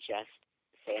just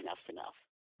say enough's enough.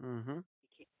 Mm-hmm.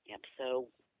 Yep. So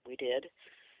we did.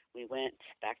 We went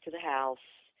back to the house,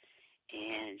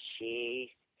 and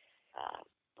she,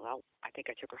 I think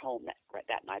I took her home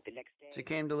that night. The next day, she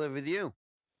came to live with you.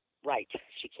 Right.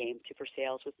 She came to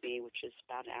Versailles with me, which is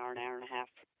about an hour and a half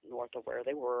north of where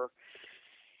they were.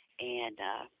 And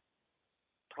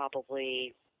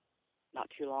probably not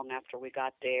too long after we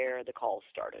got there, the calls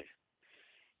started.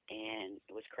 And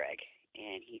it was Craig.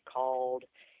 And he called,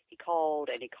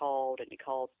 and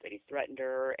he threatened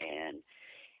her. And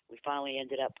we finally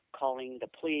ended up calling the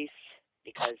police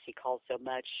because he called so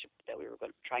much that we were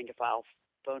trying to file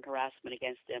phone harassment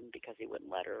against him because he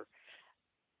wouldn't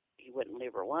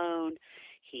leave her alone.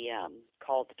 He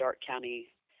called the Darke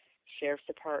County Sheriff's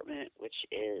Department, which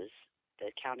is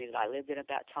the county that I lived in at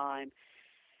that time,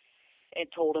 and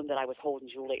told him that I was holding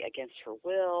Julie against her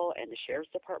will. And the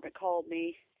Sheriff's Department called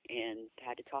me and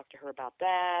had to talk to her about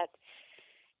that.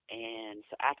 And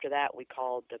so after that, we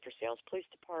called the Versailles Police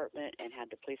Department and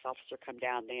had the police officer come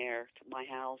down there to my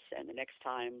house. And the next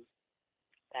time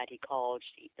that he called,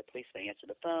 the policeman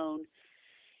answered the phone.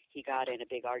 He got in a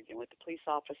big argument with the police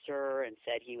officer and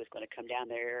said he was going to come down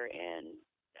there and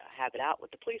have it out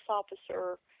with the police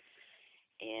officer.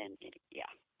 And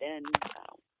yeah, then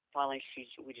finally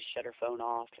we just shut her phone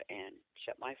off and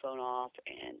shut my phone off.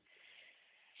 And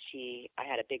I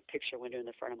had a big picture window in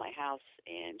the front of my house,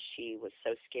 and she was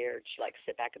so scared. She like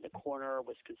sit back in the corner,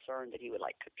 was concerned that he would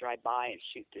like drive by and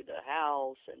shoot through the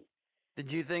house. And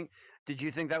Did you think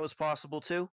that was possible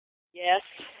too? yes.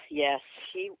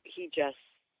 He just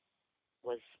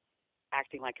was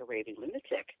acting like a raving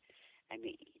lunatic. I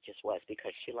mean, he just was,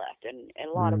 because she left, and a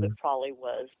lot of it probably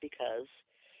was because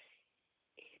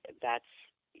that's,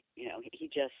 you know, he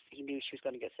knew she was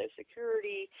going to get Social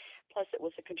Security. Plus, it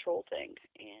was a control thing,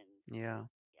 and Yeah.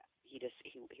 he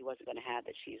wasn't going to have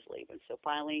that she's leaving. So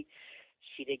finally,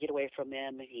 she did get away from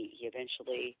him, and he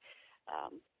eventually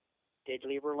did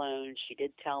leave her alone. She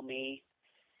did tell me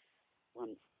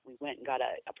when we went and got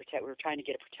we were trying to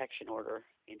get a protection order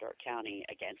in Darke County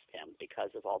against him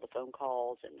because of all the phone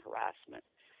calls and harassment.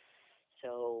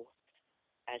 So,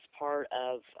 as part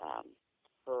of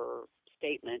her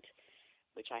statement,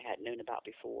 which I hadn't known about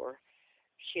before,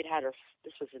 she had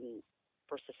this was in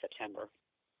 1st of September,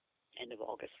 end of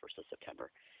August, 1st of September,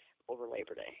 over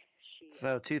Labor Day.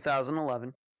 So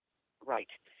 2011. Right.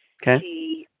 Okay.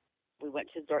 We went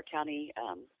to the Darke County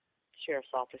Sheriff's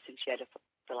Office, and she had to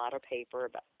fill out her paper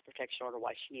about the protection order,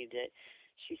 why she needed it.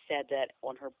 She said that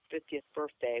on her 50th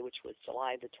birthday, which was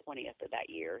July the 20th of that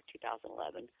year,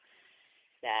 2011,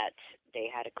 that they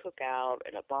had a cookout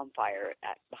and a bonfire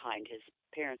behind his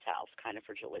parents' house, kind of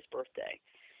for Julie's birthday.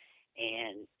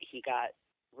 And he got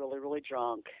really, really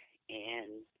drunk,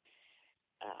 and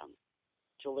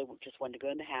Julie just wanted to go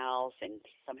in the house, and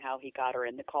somehow he got her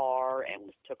in the car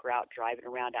and took her out driving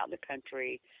around out in the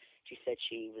country. She said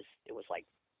it was like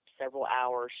several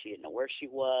hours. She didn't know where she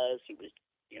was. He was,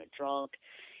 drunk.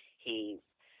 She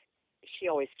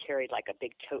always carried like a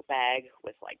big tote bag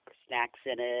with like snacks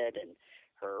in it and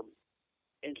her,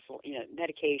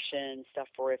 medication, stuff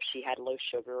for if she had low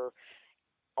sugar,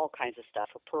 all kinds of stuff.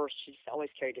 Her purse, she just always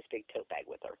carried this big tote bag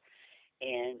with her.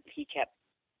 And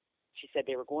she said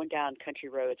they were going down country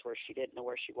roads where she didn't know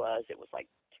where she was. It was like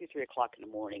 2-3 o'clock in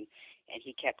the morning, and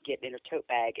he kept getting in her tote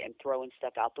bag and throwing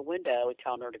stuff out the window and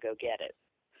telling her to go get it.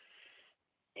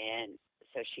 And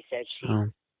so she said she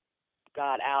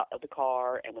got out of the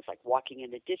car and was like walking in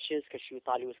the ditches because she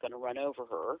thought he was going to run over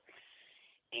her,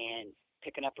 and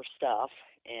picking up her stuff.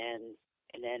 And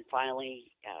then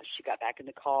finally she got back in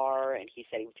the car, and he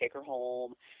said he would take her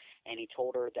home, and he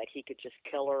told her that he could just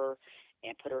kill her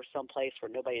and put her someplace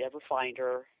where nobody'd ever find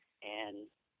her. And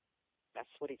that's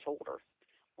what he told her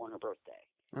on her birthday.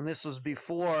 And this was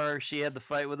before she had the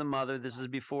fight with the mother. This is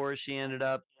before she ended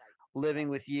up living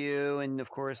with you. And of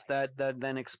course, that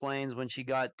then explains when she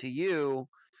got to you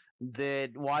that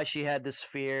why she had this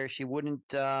fear. She wouldn't,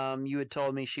 you had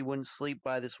told me she wouldn't sleep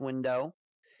by this window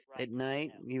at night,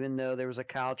 even though there was a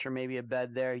couch or maybe a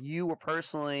bed there. You were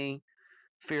personally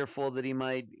fearful that he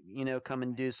might, come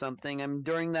and do something. I mean,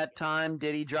 during that time,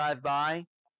 did he drive by?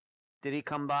 Did he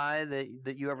come by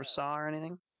that you ever saw or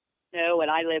anything? No,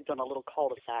 and I lived on a little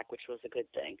cul-de-sac, which was a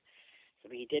good thing. So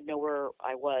he did know where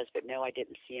I was, but no, I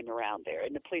didn't see him around there.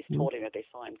 And the police told him that they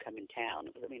saw him come in town.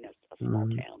 It was, a small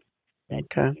town. That,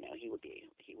 Okay. he would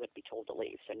be told to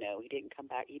leave. So no, he didn't come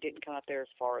back. He didn't come up there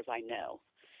as far as I know.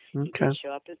 Okay.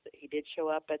 He did show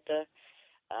up at the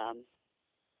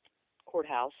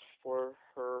courthouse for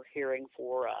her hearing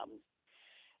for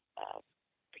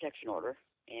protection order,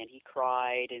 and he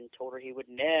cried and told her he would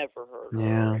never hurt her,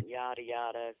 and yada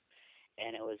yada.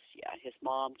 And it was his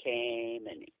mom came,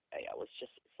 and it was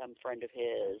just some friend of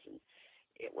his, and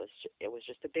it was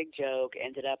just a big joke.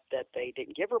 Ended up that they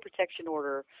didn't give her a protection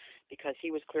order because he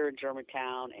was clear in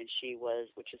Germantown, and she was,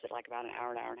 which is like about an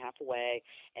hour and a half away,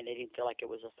 and they didn't feel like it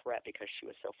was a threat because she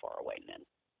was so far away then.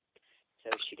 So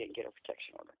she didn't get her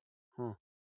protection order. Huh.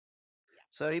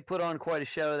 So he put on quite a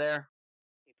show there.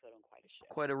 He put on quite a show.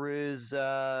 Quite a ruse,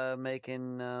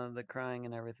 making the crying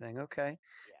and everything. Okay.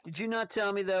 Yeah. Did you not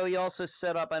tell me, though, he also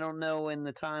set up, I don't know in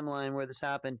the timeline where this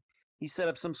happened, he set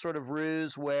up some sort of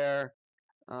ruse where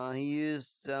he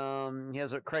used,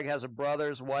 Craig has a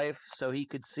brother's wife so he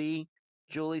could see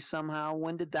Julie somehow.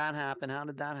 When did that happen? How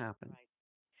did that happen?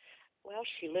 Right. Well,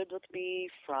 she lived with me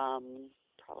from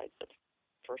probably the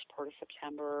first part of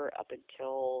September up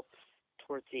until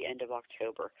towards the end of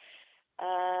October.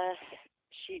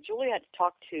 Julie had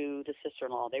talked to the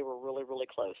sister-in-law. They were really, really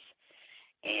close.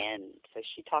 And so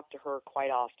she talked to her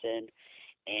quite often.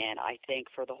 And I think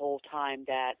for the whole time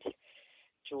that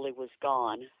Julie was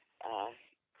gone,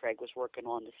 Craig was working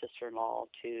on the sister-in-law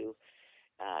to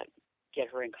get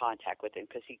her in contact with him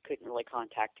because he couldn't really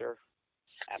contact her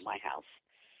at my house.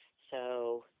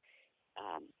 So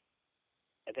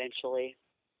eventually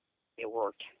it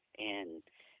worked, and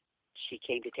she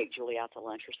came to take Julie out to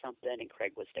lunch or something, and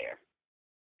Craig was there.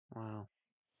 Wow.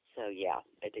 So, yeah,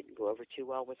 it didn't go over too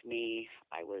well with me.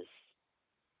 I was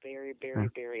very, very,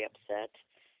 very upset.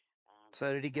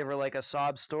 So did he give her like a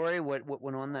sob story? What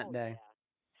went on that day? Yeah.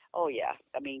 Oh, yeah.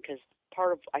 I mean, because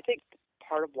I think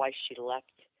part of why she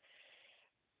left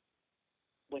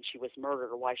when she was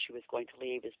murdered, or why she was going to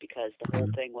leave, is because the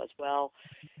whole thing was, well,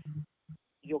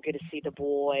 you'll get to see the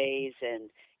boys, and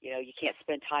you can't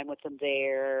spend time with them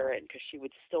there, and because she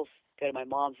would still go to my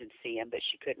mom's and see him, but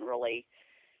she couldn't really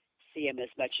see him as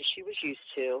much as she was used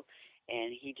to,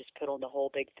 and he just put on the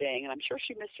whole big thing. And I'm sure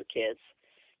she missed her kids.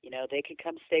 They could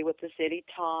come stay with us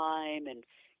anytime, and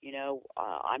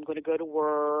I'm going to go to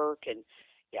work, and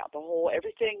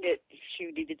everything that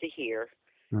she needed to hear,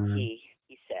 he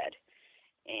said.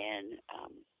 And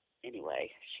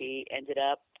anyway, she ended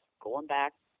up going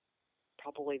back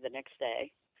probably the next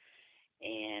day,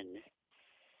 and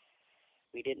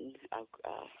we didn't.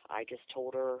 I just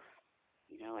told her,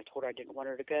 I told her I didn't want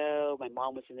her to go. My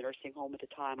mom was in the nursing home at the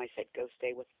time. I said, go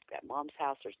stay at Mom's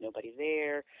house. There's nobody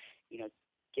there.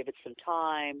 Give it some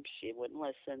time. She wouldn't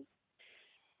listen,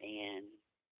 and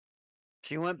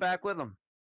she went back with him.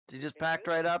 She just packed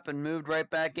right up and moved right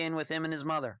back in with him and his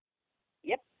mother.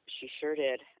 Yep, she sure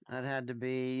did. That had to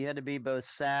be. You had to be both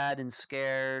sad and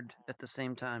scared at the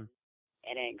same time.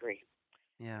 And angry.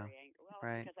 Yeah. Very angry. Well,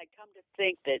 right. Because I come to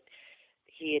think that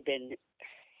he had been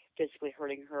physically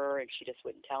hurting her, and she just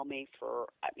wouldn't tell me.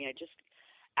 Just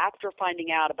after finding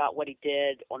out about what he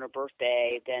did on her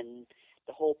birthday, then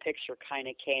the whole picture kind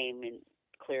of came in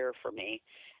clear for me,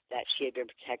 that she had been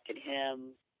protecting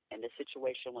him, and the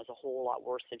situation was a whole lot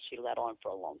worse than she let on for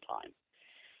a long time.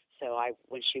 So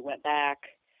when she went back,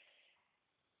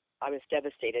 I was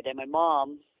devastated, and my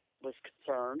mom was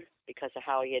concerned because of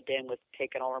how he had been with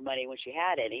taking all her money when she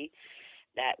had any,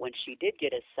 that when she did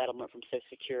get a settlement from Social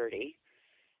Security,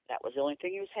 that was the only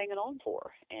thing he was hanging on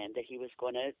for, and that he was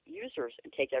going to use her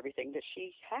and take everything that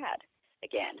she had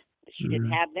again, that she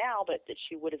didn't have now, but that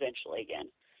she would eventually again.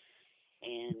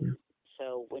 And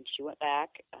so when she went back,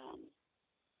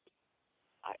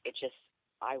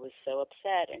 I was so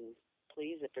upset. And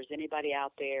please, if there's anybody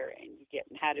out there and you get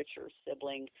mad at your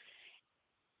sibling,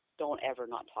 don't ever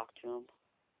not talk to him.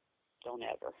 Don't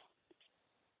ever.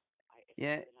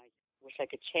 I wish I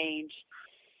could change,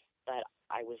 but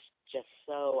I was just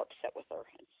so upset with her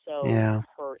and so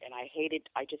hurt, and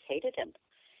I just hated him,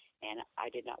 and I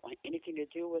did not want anything to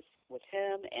do with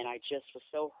him, and I just was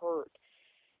so hurt,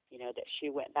 that she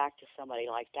went back to somebody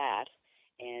like that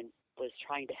and was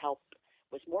trying to help,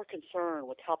 was more concerned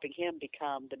with helping him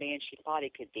become the man she thought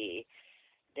he could be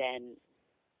than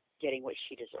getting what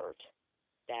she deserved.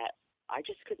 That I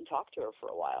just couldn't talk to her for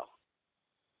a while.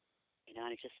 And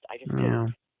I just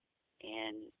couldn't.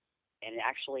 And it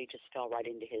actually just fell right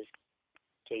into his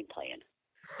game plan.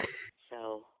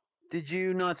 So. Did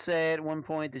you not say at one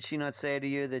point, did she not say to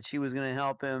you that she was going to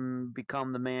help him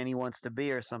become the man he wants to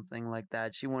be or something like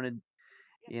that? She wanted,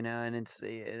 and it's,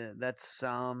 that's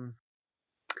what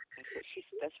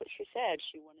she said.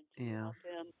 She wanted to help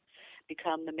him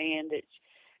become the man that,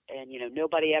 and,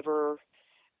 nobody ever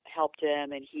helped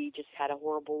him, and he just had a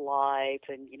horrible life,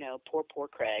 and, poor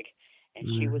Craig. And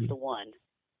she was the one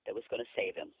that was going to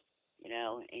save him,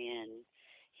 and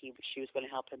she was going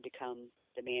to help him become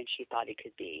the man she thought he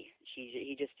could be.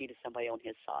 He just needed somebody on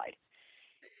his side.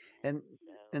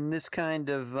 And this kind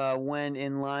of went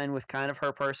in line with kind of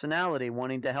her personality,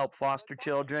 wanting to help foster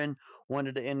children,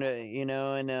 wanted to in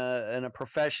a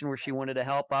profession where she wanted to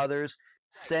help others.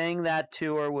 Saying that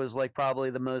to her was like probably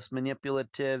the most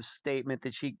manipulative statement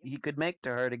that he could make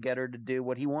to her to get her to do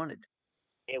what he wanted.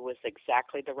 It was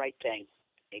exactly the right thing.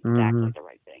 Exactly the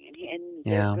right thing. And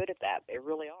they're good at that. They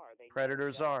really are.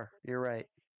 Predators are. You're right.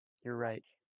 You're right.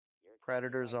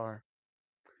 Predators are.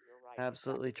 You're right.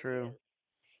 Absolutely true.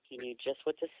 He knew just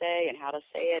what to say and how to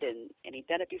say it, and he'd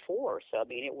done it before, so,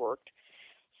 it worked.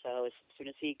 So as soon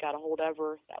as he got a hold of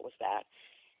her, that was that.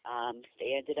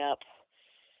 They ended up,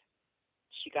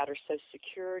 she got her Social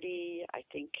Security, I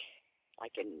think,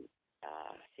 like in,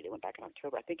 they went back in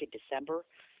October, I think in December,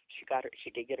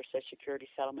 she did get her Social Security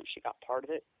settlement. She got part of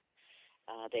it.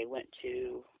 They went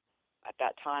to, at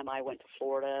that time, I went to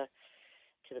Florida,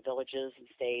 to the Villages, and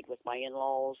stayed with my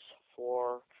in-laws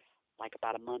for like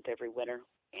about a month every winter.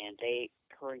 And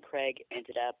her and Craig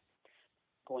ended up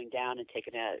going down and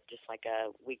taking just like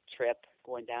a week trip,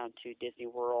 going down to Disney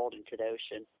World and to the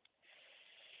ocean.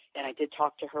 And I did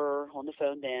talk to her on the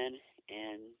phone then,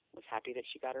 and was happy that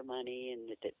she got her money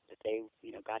and that they,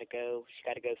 got to go. She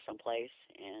got to go someplace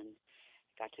and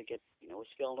got to get, was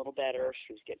feeling a little better.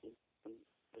 She was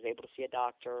able to see a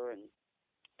doctor, and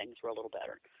things were a little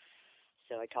better.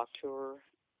 So I talked to her.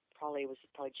 It was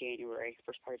probably January,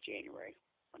 first part of January,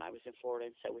 when I was in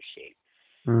Florida, and so was she.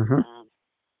 Mm-hmm.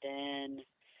 Then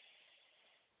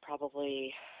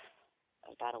probably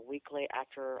about a week later,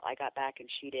 after I got back and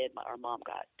she did, our mom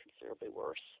got considerably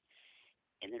worse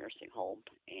in the nursing home,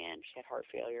 and she had heart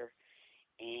failure.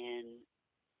 And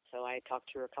so I talked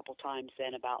to her a couple times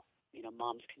then about,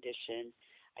 mom's condition.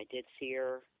 I did see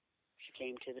her. She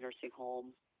came to the nursing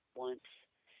home once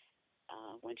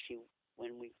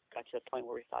when we got to the point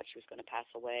where we thought she was going to pass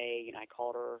away. I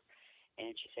called her,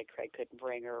 and she said Craig couldn't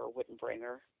bring her or wouldn't bring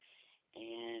her.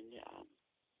 And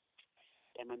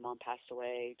then my mom passed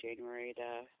away January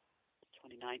the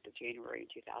 29th of January in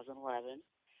 2011.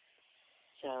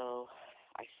 So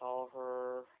I saw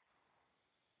her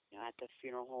at the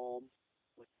funeral home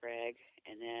with Craig,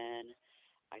 and then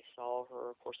I saw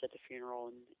her, of course, at the funeral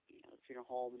and the funeral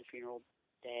home and the funeral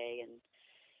day, and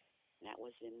that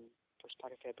was in first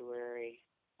part of February.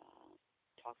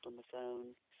 Talked on the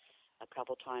phone a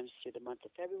couple times through the month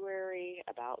of February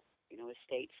about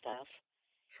estate stuff.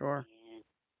 Sure.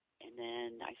 And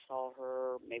then I saw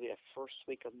her maybe the first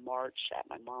week of March at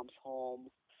my mom's home,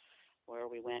 where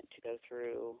we went to go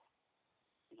through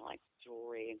like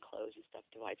jewelry and clothes and stuff,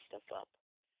 divide stuff up.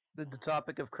 Did the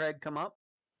topic of Craig come up?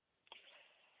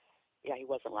 Yeah, he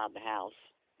wasn't allowed in the house.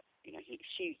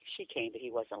 She came, but he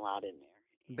wasn't allowed in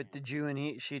there. But did you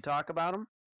and she talk about him?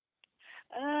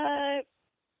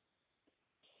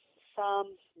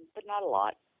 Some, but not a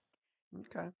lot.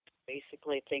 Okay.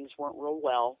 Basically, things weren't real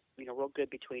well, real good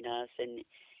between us, and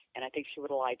I think she would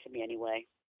have lied to me anyway.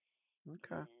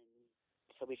 Okay.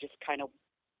 And so we just kind of,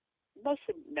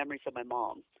 mostly memories of my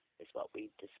mom is what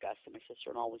we discussed, and my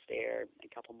sister-in-law was there, and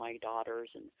a couple of my daughters,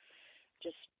 and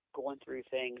just going through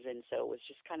things. And so it was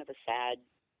just kind of a sad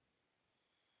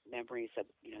memories of,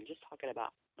 just talking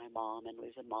about my mom and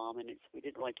losing mom, and we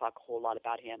didn't really talk a whole lot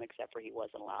about him except for he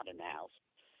wasn't allowed in the house.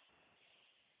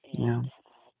 And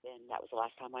then that's the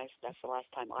last time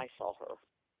I saw her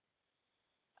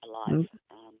alive.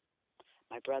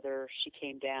 My brother, she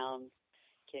came down.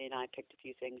 Kenny and I picked a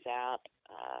few things out.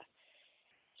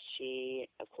 She,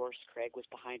 of course, Craig was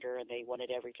behind her, and they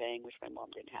wanted everything, which my mom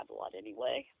didn't have a lot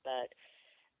anyway. But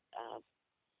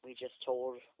we just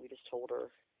told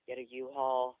her, get a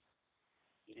U-Haul,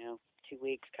 2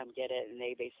 weeks, come get it, and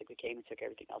they basically came and took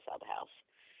everything else out of the house.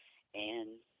 And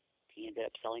he ended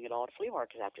up selling it all at flea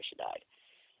markets after she died.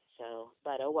 So,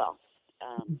 but oh well.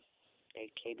 They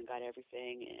came and got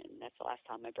everything, and that's the last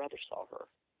time my brother saw her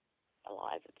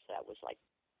alive. So that was like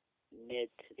mid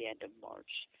to the end of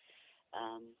March.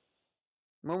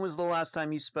 When was the last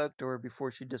time you spoke to her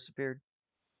before she disappeared?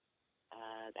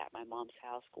 At my mom's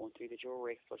house, going through the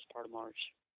jewelry, first part of March.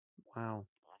 Wow.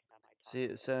 Last time I talked to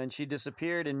her. So, and she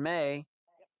disappeared in May. Yep.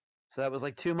 So that was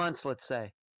like 2 months, let's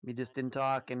say. We just didn't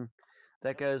talk, and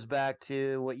that goes back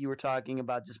to what you were talking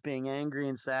about, just being angry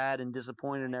and sad and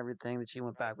disappointed and everything, that she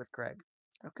went back with Craig.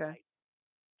 Okay. Right.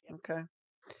 Yep. Okay.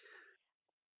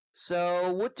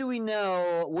 So what do we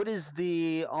know? What is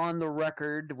on the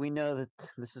record? We know that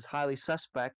this is highly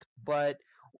suspect, but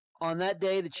on that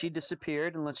day that she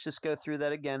disappeared, and let's just go through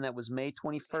that again, that was May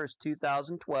 21st,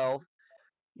 2012.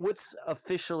 What's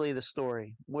officially the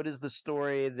story? What is the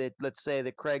story that, let's say,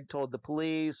 that Craig told the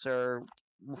police or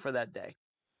for that day?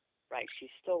 Right.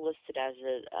 She's still listed as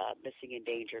a missing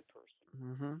endangered person.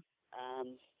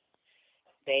 Mm-hmm.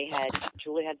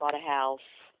 Julie had bought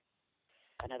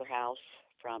another house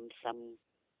from some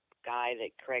guy that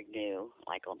Craig knew,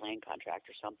 like on land contract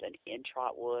or something, in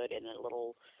Trotwood, in a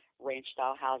little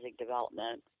ranch-style housing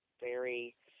development.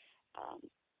 Very,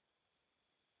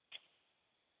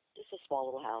 just a small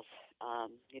little house.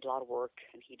 Needed a lot of work,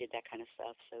 and he did that kind of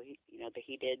stuff. So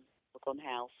he did look on the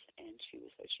house, and she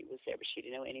was there, but she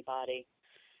didn't know anybody.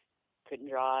 Couldn't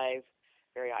drive.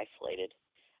 Very isolated.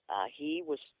 He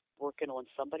was working on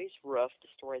somebody's roof. The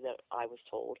story that I was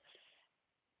told,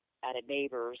 at a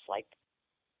neighbor's, like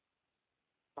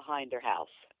behind their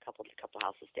house, a couple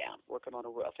houses down, working on a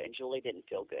roof. And Julie didn't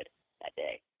feel good that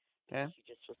day. Okay. She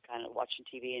just was kind of watching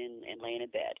TV and laying in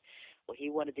bed. Well,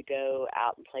 he wanted to go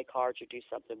out and play cards or do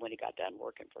something when he got done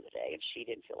working for the day, and she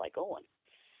didn't feel like going.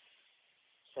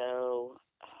 So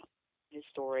his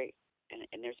story,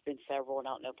 and there's been several, and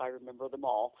I don't know if I remember them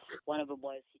all. One of them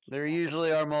was... There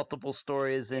usually are multiple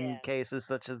stories in cases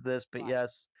such as this, but right.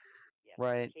 yes. Yes.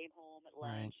 Right. He came home at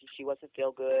Right. lunch. And she wasn't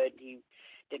feel good. He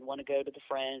didn't want to go to the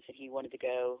friends, and he wanted to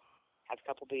go have a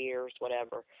couple beers,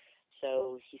 whatever.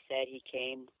 So he said he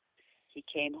came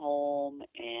home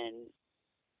and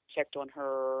checked on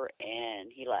her,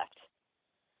 and he left.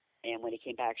 And when he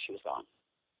came back, she was gone.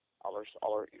 Her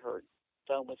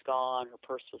phone was gone, her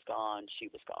purse was gone, she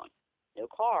was gone. No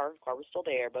car. Car was still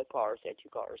there. Both cars. They had 2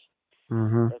 cars.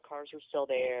 Mm-hmm. The cars were still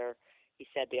there. He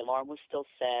said the alarm was still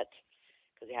set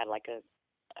because he had like a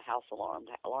house alarm.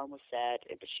 The alarm was set,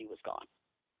 but she was gone.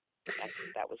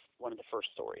 That was one of the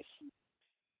first stories.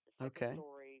 The second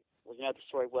story was another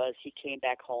story was he came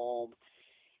back home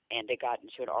and they got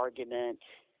into an argument,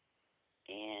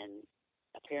 and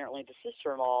apparently the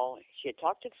sister-in-law, she had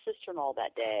talked to the sister-in-law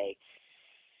that day,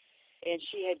 and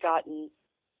she had gotten,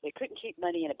 they couldn't keep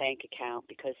money in a bank account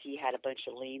because he had a bunch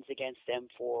of liens against them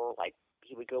for, like,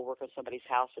 he would go work on somebody's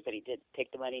house, but he did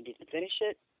take the money and didn't finish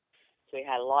it. So he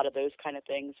had a lot of those kind of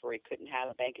things where he couldn't have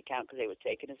a bank account because they would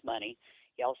take his money.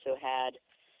 He also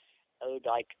owed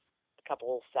like a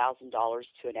couple $1,000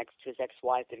 to his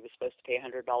ex-wife that he was supposed to pay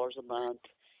 $100 a month,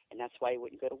 and that's why he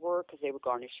wouldn't go to work because they would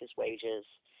garnish his wages.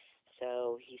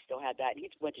 So he still had that. He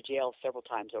went to jail several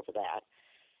times over that.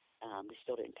 He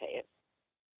still didn't pay it.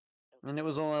 And it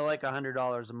was only like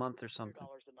 $100 a month or something. $100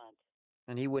 a month.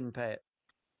 And he wouldn't pay it.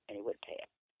 And he wouldn't pay it.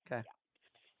 Okay.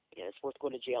 Yeah, it's worth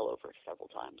going to jail over it several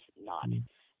times. Not. Mm.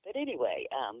 But anyway,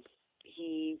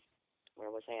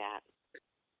 where was I at?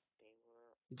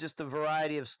 Just a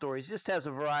variety of stories. Just has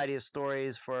a variety of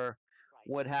stories for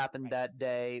what happened that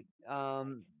day.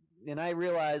 And I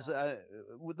realize the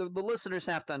listeners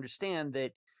have to understand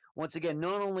that, once again,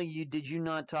 not only did you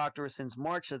not talk to her since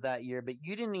March of that year, but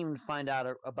you didn't even find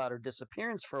out about her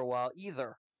disappearance for a while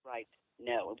either. Right.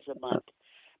 No, it was a month.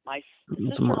 My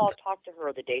sister-in-law talked to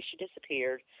her the day she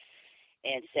disappeared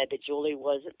and said that Julie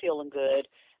wasn't feeling good,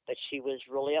 but she was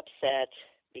really upset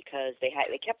because they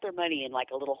kept their money in like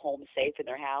a little home safe in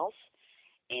their house,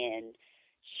 and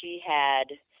she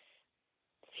said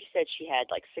she had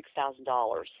like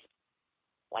 $6,000.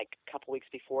 Like a couple weeks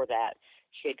before that,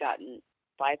 she had gotten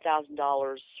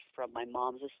 $5,000 from my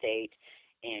mom's estate,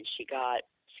 and she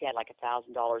had like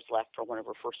 $1,000 left for one of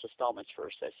her first installments for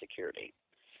her Social Security.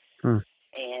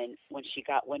 And when she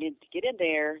went in to get in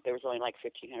there, there was only like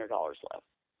 $1,500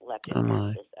 left in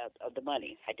of the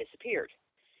money had disappeared.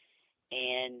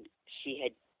 And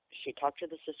she talked to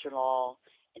the sister-in-law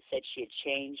and said she had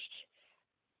changed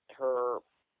her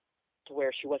to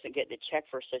where she wasn't getting a check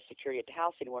for Social Security at the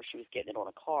house anymore. She was getting it on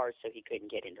a card, so he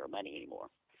couldn't get into her money anymore.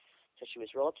 So she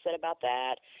was real upset about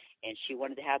that, and she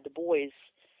wanted to have the boys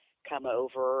come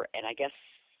over, and I guess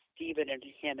Stephen and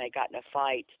him had gotten a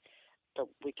fight the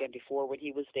weekend before when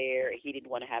he was there. He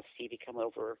didn't want to have Stevie come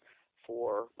over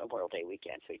for Memorial Day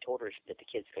weekend, so he told her that the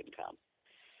kids couldn't come.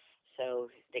 So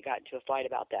they got into a fight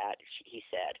about that, he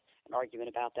said, an argument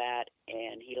about that,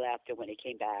 and he left, and when he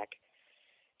came back,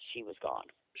 she was gone.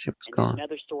 She was and gone.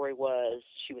 Another story was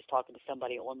she was talking to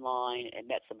somebody online and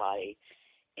met somebody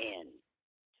and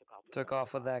took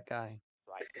off with that guy.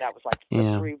 Right. That was like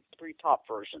the three top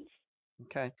versions.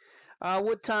 Okay.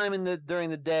 What time during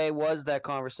the day was that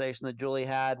conversation that Julie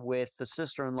had with the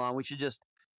sister-in-law? We should just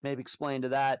maybe explain to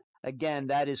that. Again,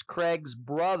 that is Craig's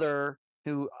brother,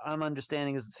 who I'm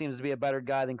understanding seems to be a better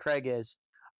guy than Craig is.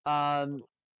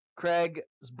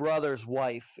 Craig's brother's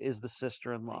wife is the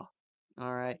sister-in-law.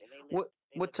 All right.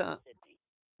 What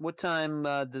time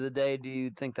of the day do you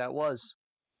think that was?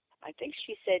 I think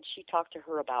she said she talked to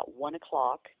her about 1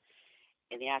 o'clock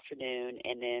in the afternoon,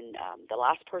 and then the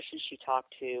last person she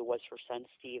talked to was her son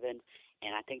Stephen,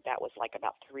 and I think that was like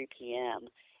about 3 p.m.,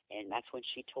 and that's when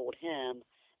she told him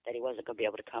that he wasn't going to be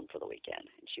able to come for the weekend,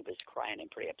 and she was crying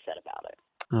and pretty upset about it.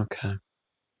 Okay.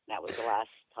 That was the last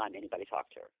time anybody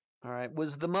talked to her. All right.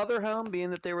 Was the mother home,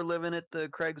 being that they were living at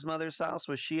Craig's mother's house?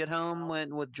 Was she at home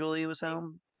when Julie was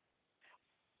home?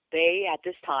 They, at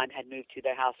this time, had moved to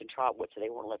their house in Trotwood, so they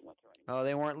weren't living with her anymore. Oh,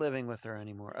 they weren't living with her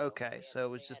anymore. Okay, so it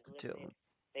was just the two of them.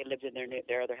 They lived in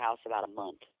their other house about a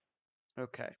month.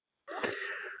 Okay.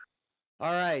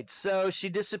 All right, so she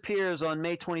disappears on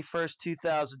May 21st,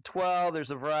 2012.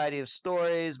 There's a variety of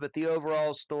stories, but the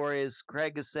overall story is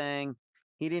Craig is saying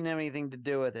he didn't have anything to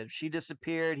do with it. She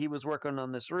disappeared. He was working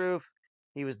on this roof.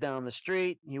 He was down the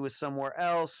street. He was somewhere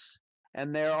else.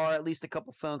 And there are at least a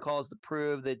couple phone calls to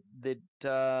prove that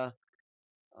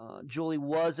Julie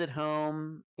was at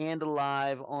home and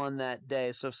alive on that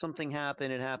day. So if something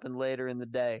happened, it happened later in the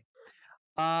day.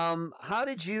 How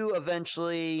did you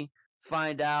eventually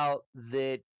find out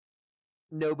that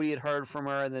nobody had heard from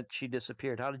her and that she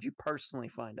disappeared? How did you personally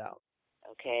find out?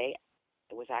 Okay.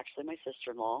 It was actually my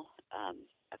sister-in-law.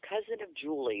 A cousin of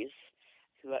Julie's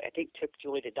who I think took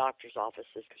Julie to doctor's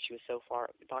offices because she was so far,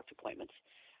 doctor appointments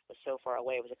was so far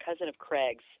away. It was a cousin of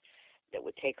Craig's that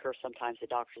would take her sometimes to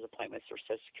doctor's appointments or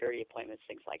Social Security appointments,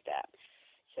 things like that.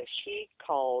 So she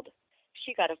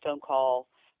got a phone call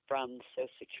from the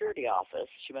Social Security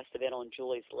office. She must have been on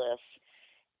Julie's list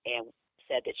and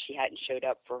said that she hadn't showed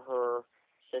up for her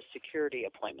Social Security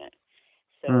appointment.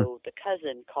 So the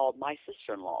cousin called my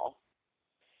sister-in-law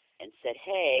and said,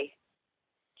 hey,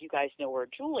 do you guys know where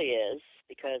Julie is?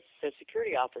 Because the Social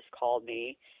Security office called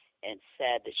me and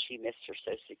said that she missed her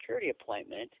Social Security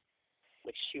appointment,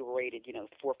 which she waited, 4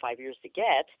 or 5 years to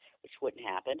get, which wouldn't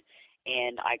happen.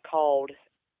 And I called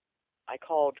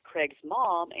Craig's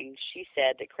mom, and she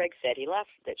said that Craig said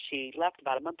she left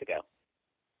about a month ago.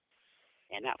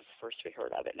 And that was the first we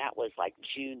heard of it. And that was like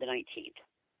June the 19th,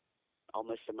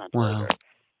 almost a month later.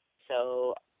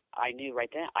 So I knew right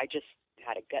then, I just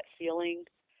had a gut feeling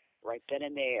right then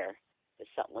and there that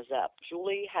something was up.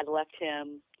 Julie had left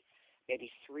him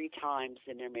maybe 3 times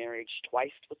in their marriage,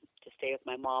 twice to stay with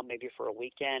my mom, maybe for a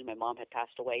weekend. My mom had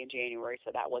passed away in January,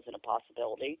 so that wasn't a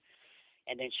possibility.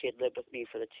 And then she had lived with me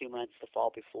for the 2 months the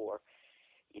fall before.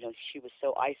 She was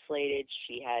so isolated.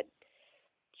 She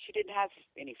didn't have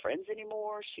any friends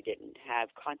anymore. She didn't have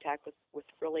contact with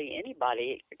really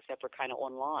anybody except for kind of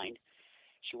online.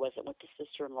 She wasn't with the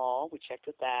sister-in-law. We checked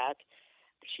with that.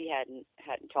 She hadn't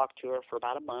talked to her for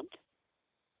about a month.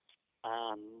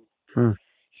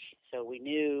 So we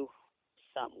knew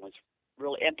something was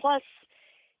really, and plus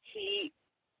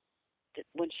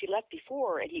when she left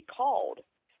before and he called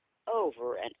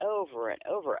over and over and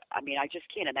over, I mean, I just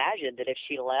can't imagine that if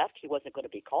she left, he wasn't going to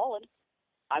be calling.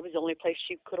 I was the only place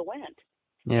she could have went.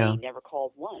 Yeah. And he never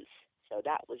called once. So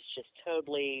that was just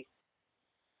totally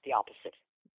the opposite.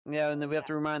 Yeah, and then we have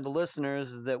to remind the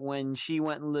listeners that when she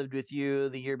went and lived with you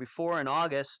the year before in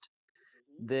August,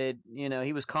 that,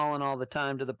 he was calling all the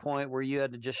time to the point where you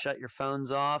had to just shut your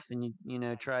phones off and,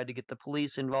 tried to get the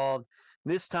police involved.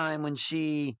 This time when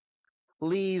she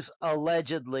leaves,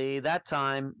 allegedly, that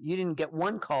time, you didn't get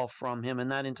one call from him in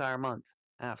that entire month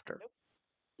after. Nope.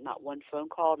 Not one phone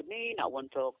call to me, not one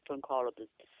phone call to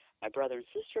my brother and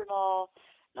sister-in-law,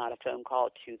 not a phone call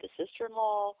to the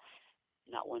sister-in-law,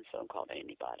 not one phone call to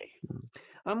anybody.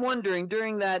 I'm wondering,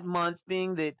 during that month,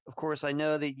 being that, of course, I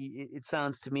know that it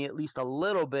sounds to me at least a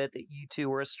little bit that you two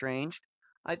were estranged.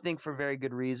 I think for very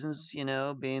good reasons,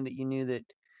 being that you knew that,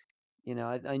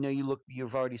 I know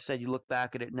you've already said you look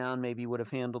back at it now and maybe would have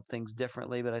handled things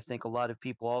differently, but I think a lot of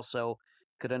people also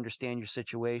could understand your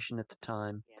situation at the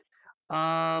time. Yes.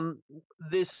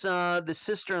 The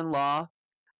sister-in-law,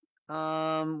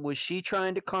 was she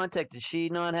trying to contact? Did she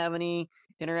not have any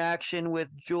interaction with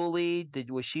Julie?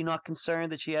 Was she not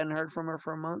concerned that she hadn't heard from her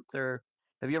for a month, or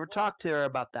have you ever talked to her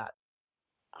about that?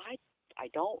 I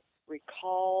don't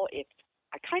recall if.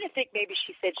 I kind of think maybe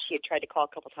she said she had tried to call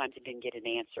a couple times and didn't get an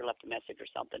answer, left a message or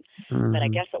something. Mm-hmm. But I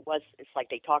guess it's like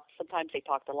they talked. Sometimes they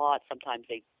talked a lot, sometimes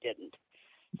they didn't.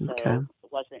 So Okay.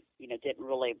 it wasn't, didn't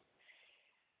really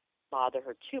bother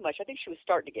her too much. I think she was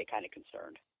starting to get kind of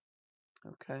concerned.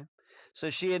 Okay. So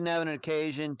she didn't have an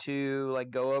occasion to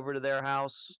go over to their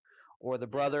house, or the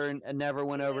brother never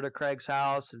went over to Craig's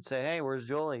house and say, "Hey, where's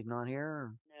Julie? Not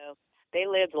here?" No, they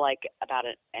lived like about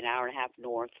an hour and a half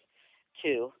north,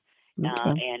 too. Okay.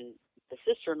 And the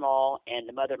sister-in-law and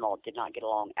the mother-in-law did not get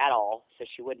along at all, so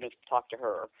she wouldn't have talked to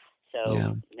her. So,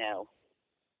 Yeah. no.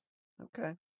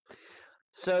 Okay.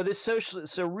 So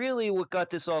so really what got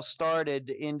this all started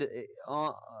into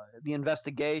the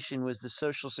investigation was the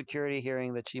Social Security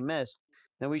hearing that she missed.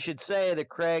 Now we should say that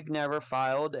Craig never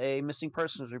filed a missing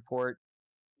persons report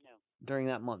No. during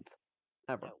that month,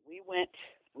 ever. No. We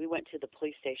went to the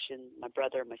police station, my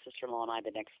brother, my sister-in-law, and I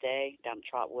the next day down in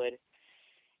Trotwood,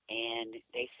 and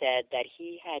they said that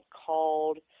he had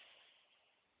called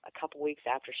a couple weeks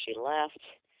after she left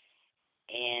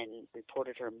and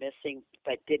reported her missing,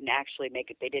 but didn't actually make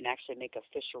it. They didn't actually make an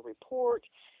official report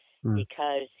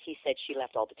because he said she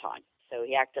left all the time. So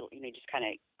he acted, just kind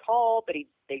of called, but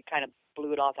they kind of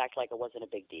blew it off, acted like it wasn't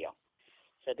a big deal.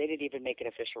 So they didn't even make an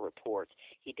official report.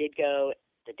 He did go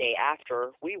the day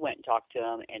after we went and talked to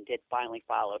him and did finally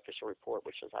file an official report,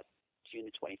 which was June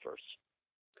the 21st.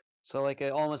 So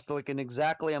almost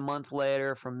exactly a month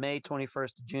later, from May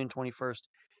 21st to June 21st,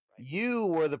 Right. you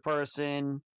were the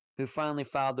person who finally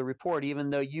filed the report, even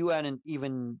though you hadn't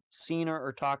even seen her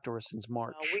or talked to her since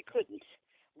March. No, we couldn't.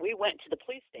 We went to the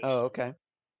police station. Oh, okay.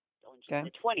 On June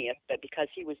the 20th, but because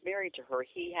he was married to her,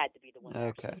 he had to be the one who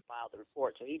actually filed the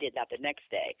report. So he did that the next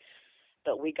day.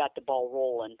 But we got the ball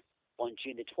rolling on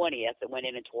June the 20th and went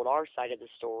in and told our side of the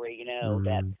story,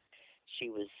 that she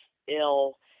was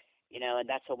ill, and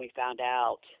that's when we found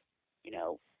out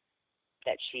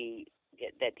that he,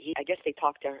 I guess they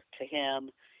talked to him,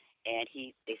 and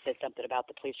they said something about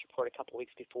the police report a couple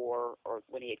weeks before, or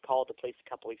when he had called the police a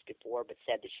couple weeks before, but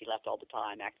said that she left all the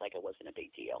time, act like it wasn't a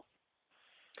big deal.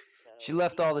 So She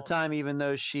left all the time, even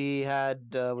though she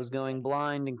was going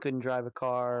blind and couldn't drive a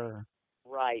car.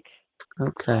 Right.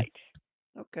 Okay. Right.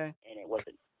 Okay. And it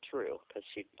wasn't true, because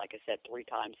she, like I said, 3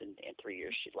 times in 3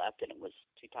 years she left, and it was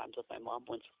 2 times with my mom,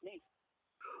 once with me.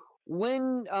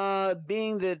 When,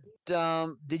 being that,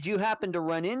 did you happen to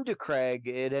run into Craig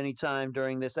at any time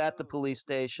during this at the police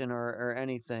station or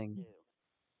anything?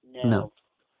 No,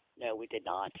 we did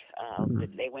not.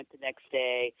 They went the next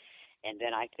day, and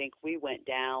then I think we went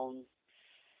down,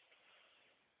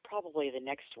 probably the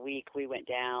next week, we went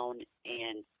down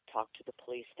and talked to the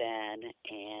police then,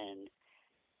 and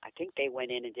I think they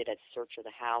went in and did a search of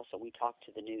the house, and we talked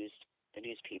to the news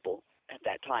people at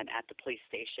that time at the police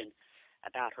station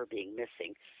about her being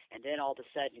missing. And then all of a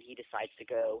sudden he decides to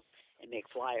go and make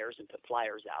flyers and put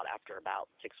flyers out after about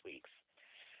 6 weeks,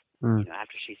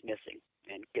 after she's missing,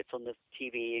 and gets on the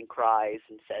TV and cries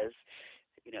and says,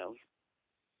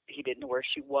 he didn't know where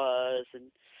she was,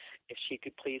 and if she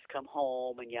could please come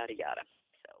home, and yada yada.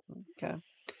 So okay.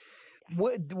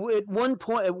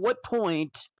 Yeah. At what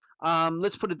point,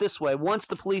 let's put it this way, once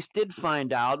the police did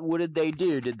find out, what did they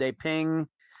do? Did they ping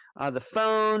the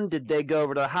phone? Did they go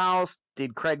over to the house?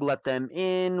 Did Craig let them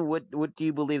in? What do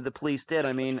you believe the police did?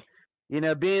 I mean,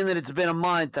 being that it's been a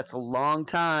month, that's a long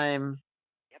time.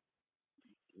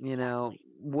 Yep.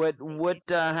 What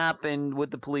happened?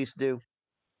 What the police do?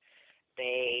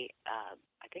 They,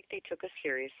 I think they took us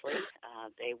seriously.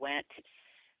 They went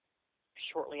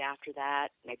shortly after that,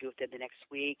 maybe within the next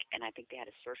week, and I think they had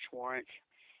a search warrant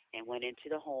and went into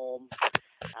the home.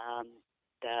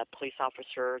 The police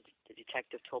officer, the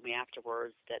detective, told me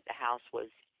afterwards that the house was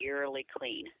eerily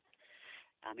clean.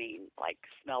 I mean,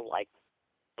 smelled like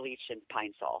bleach and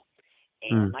Pine Sol.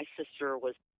 And my sister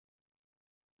was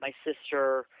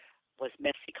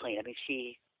messy clean. I mean,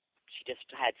 she just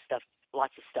had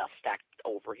lots of stuff stacked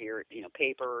over here,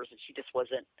 papers, and she just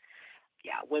wasn't.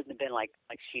 Yeah, it wouldn't have been like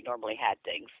she normally had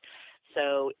things.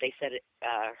 So they said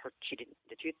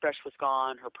the toothbrush was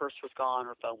gone, her purse was gone,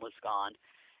 her phone was gone.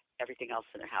 Everything else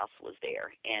in the house was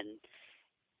there. And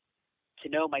to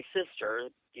know my sister,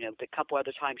 the couple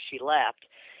other times she left,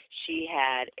 she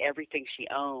had everything she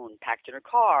owned packed in her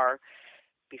car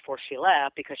before she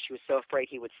left, because she was so afraid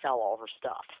he would sell all her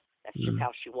stuff. That's just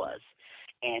how she was.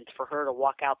 And for her to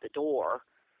walk out the door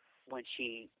when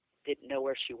she didn't know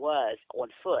where she was on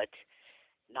foot,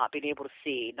 not being able to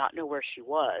see, not know where she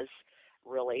was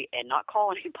really, and not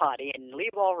call anybody and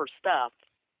leave all her stuff,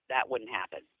 that wouldn't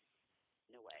happen.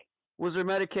 No way. Was there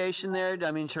medication there?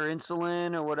 I mean, her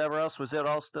insulin or whatever else, was it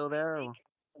all still there?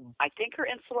 I think her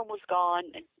insulin was gone.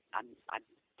 And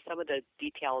some of the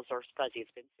details are fuzzy.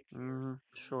 It's been 6 years.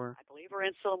 Sure. I believe her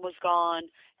insulin was gone.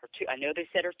 I know they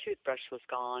said her toothbrush was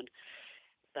gone,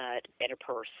 and her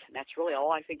purse. And that's really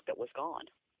all I think that was gone.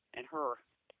 And her.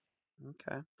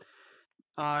 Okay.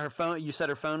 Her phone. You said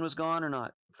her phone was gone or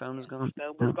not? Phone was gone.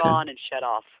 Her phone was gone and shut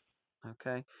off.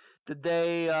 Okay. Did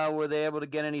they were they able to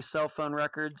get any cell phone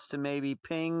records to maybe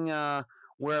ping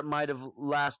where it might have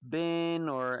last been,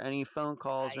 or any phone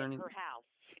calls or anything? Her house.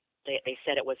 They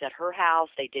said it was at her house.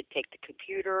 They did take the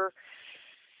computer.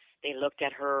 They looked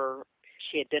at her.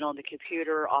 She had been on the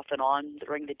computer off and on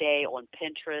during the day on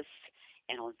Pinterest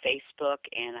and on Facebook,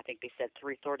 and I think they said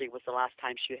 3:30 was the last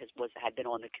time she had been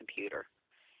on the computer.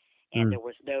 And there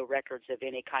was no records of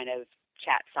any kind of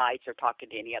chat sites or talking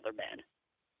to any other men.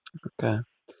 Okay.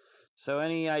 So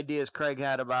any ideas Craig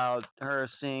had about her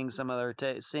seeing some other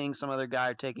guy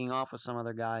or taking off with some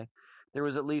other guy? There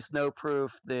was at least no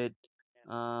proof that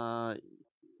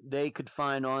they could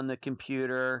find on the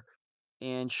computer.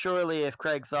 And surely, if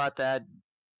Craig thought that,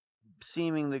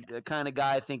 seeming the kind of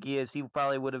guy I think he is, he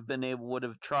probably would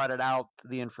have trotted out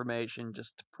the information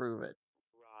just to prove it.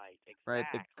 Right.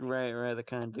 Exactly. Right. The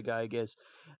kind of guy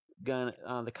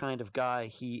the kind of guy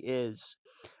he is.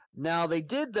 Now they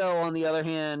did, though, on the other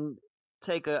hand,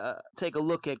 take a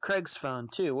look at Craig's phone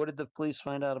too. What did the police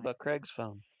find out about Craig's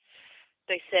phone?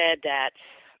 They said that,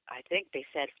 I think they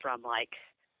said from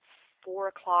 4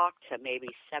 o'clock to maybe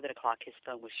 7 o'clock his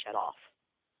phone was shut off,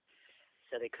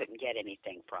 so they couldn't get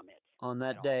anything from it. On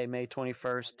that day, May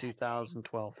 21st,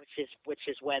 2012. Which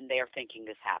is when they're thinking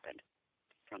this happened,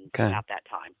 from about that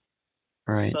time.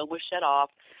 Right. His phone was shut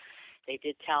off. They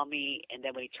did tell me, and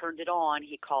then when he turned it on,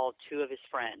 he called 2 of his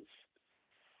friends.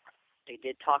 They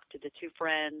did talk to the 2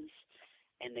 friends,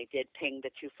 and they did ping the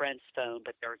 2 friends' phone,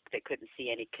 but they couldn't see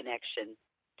any connection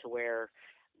to where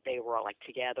they were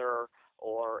together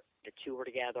or the two were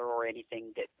together, or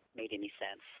anything that made any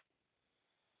sense.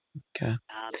 Okay.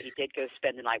 He did go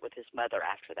spend the night with his mother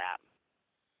after that.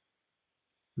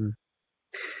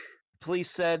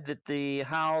 Police said that the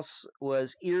house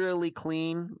was eerily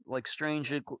clean, like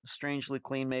strangely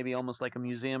clean, maybe almost like a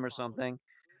museum or something.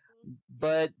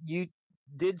 But you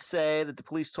did say that the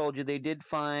police told you they did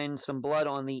find some blood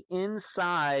on the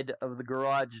inside of the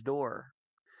garage door.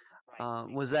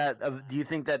 Right. Was that? Do you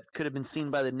think that could have been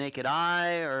seen by the naked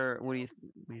eye, or what do you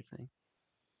think?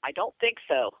 I don't think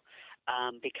so,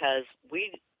 because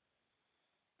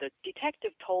the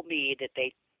detective told me that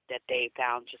they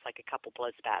found just like a couple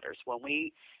blood spatters. When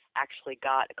we actually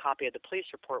got a copy of the police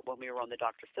report when we were on the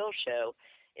Dr. Phil show,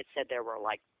 it said there were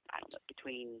like, I don't know,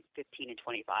 between 15 and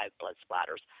 25 blood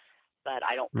splatters. But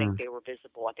I don't think they were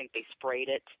visible. I think they sprayed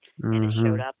it and it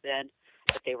showed up then.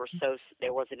 But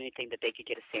there wasn't anything that they could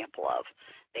get a sample of.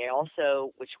 They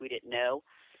also, which we didn't know,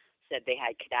 said they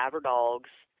had cadaver dogs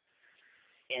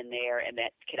in there, and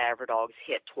that cadaver dogs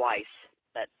hit twice,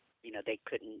 but they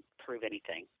couldn't prove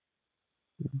anything.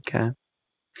 Okay.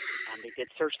 They did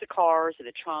search the cars and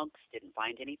the trunks, didn't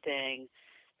find anything.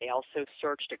 They also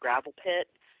searched a gravel pit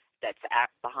that's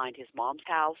behind his mom's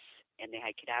house, and they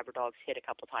had cadaver dogs hit a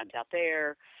couple times out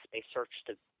there. They searched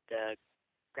the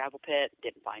gravel pit,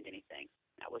 didn't find anything.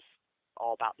 That was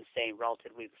all about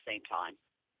relatively the same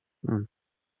time.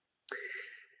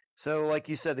 So, like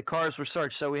you said, the cars were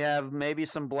searched. So we have maybe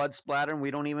some blood splatter, and we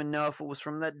don't even know if it was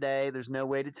from that day. There's no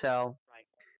way to tell.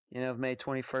 Right. Of May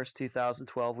 21st,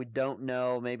 2012. We don't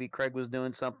know. Maybe Craig was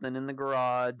doing something in the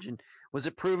garage. And was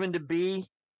it proven to be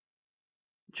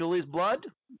Julie's blood?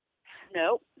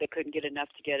 No, they couldn't get enough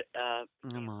to get Oh,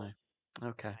 my.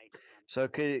 Okay. Right. So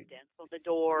could dents on the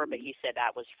door, but he said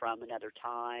that was from another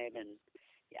time, and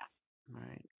yeah.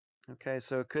 Right. Okay,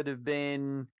 so it could have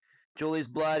been Julie's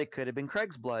blood. It could have been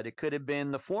Craig's blood. It could have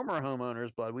been the former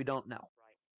homeowner's blood. We don't know.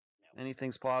 Right. No.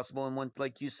 Anything's possible. And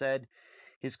like you said,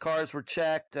 his cars were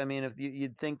checked. I mean, if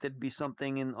you'd think there'd be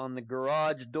something on the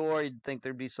garage door, you'd think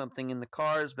there'd be something in the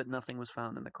cars, but nothing was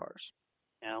found in the cars.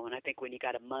 No, and I think when you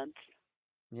got a month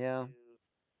Yeah. to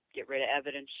get rid of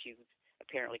evidence, you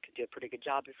apparently could do a pretty good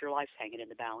job if your life's hanging in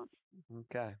the balance.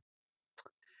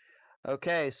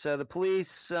 Okay, so the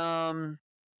police,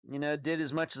 did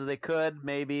as much as they could.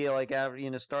 Maybe like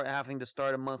start having to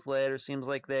start a month later. Seems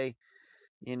like they,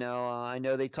 I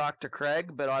know they talked to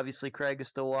Craig, but obviously Craig is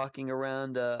still walking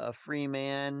around a free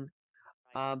man.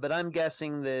 But I'm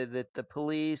guessing that the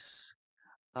police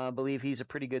believe he's a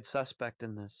pretty good suspect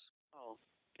in this. Oh,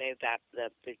 the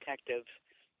detective,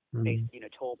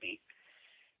 told me.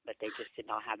 But they just did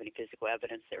not have any physical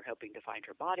evidence. They were hoping to find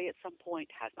her body at some point.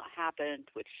 Has not happened,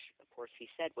 which, of course, he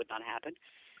said would not happen.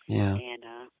 Yeah. And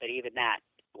but even that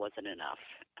wasn't enough.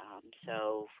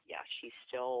 So, yeah, she's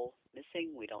still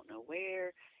missing. We don't know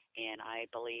where. And I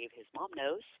believe his mom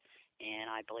knows. And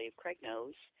I believe Craig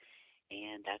knows.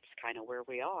 And that's kind of where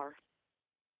we are.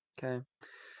 Okay.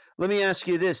 Let me ask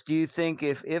you this. Do you think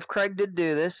if Craig did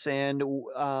do this, and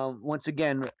once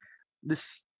again,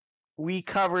 we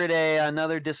covered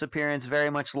another disappearance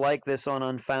very much like this on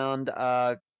Unfound.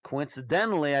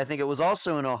 Coincidentally, I think it was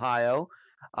also in Ohio.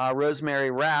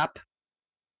 Rosemary Rapp,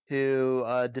 who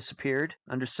disappeared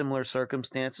under similar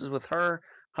circumstances with her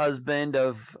husband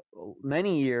of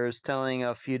many years, telling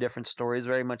a few different stories,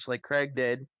 very much like Craig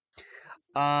did.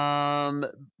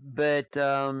 But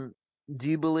do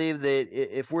you believe that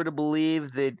if we're to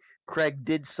believe that Craig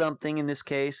did something in this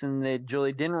case and that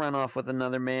Julie didn't run off with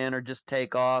another man or just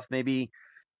take off, maybe,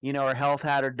 her health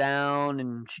had her down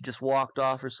and she just walked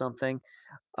off or something,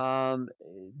 do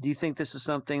you think this is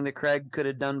something that Craig could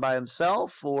have done by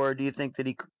himself, or do you think that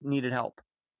he needed help?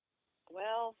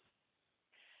 Well,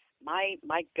 my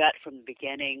gut from the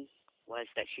beginning was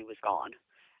that she was gone.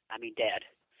 I mean, dead.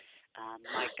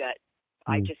 My gut,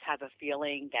 I just have a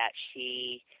feeling that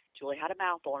Julie had a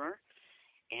mouth on her,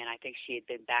 and I think she had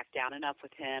been back down enough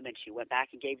with him, and she went back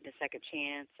and gave him a second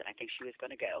chance, and I think she was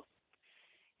going to go.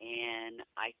 And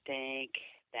I think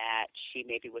that she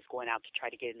maybe was going out to try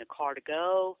to get in the car to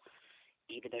go,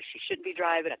 even though she shouldn't be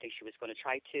driving. I think she was going to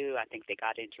try to. I think they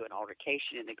got into an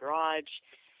altercation in the garage,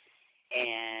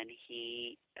 and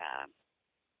he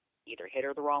either hit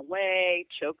her the wrong way,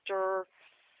 choked her,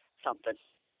 something.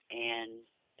 And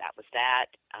that was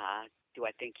that. I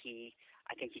think he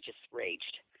just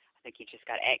raged. I think he just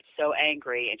got so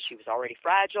angry, and she was already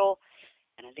fragile,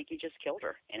 and I think he just killed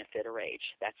her in a fit of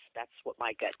rage. That's what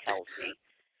my gut tells me.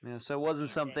 Yeah, so it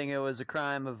wasn't something. It was a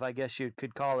crime of, I guess you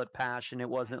could call it passion. It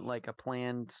wasn't like a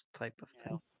planned type of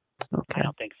thing. No, okay. I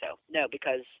don't think so. No,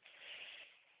 because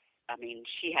I mean,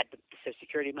 she had the Social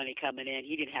Security money coming in.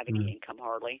 He didn't have any income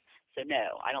hardly. So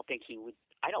no, I don't think he would.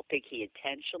 I don't think he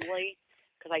intentionally,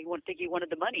 because I wouldn't think he wanted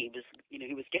the money. He was,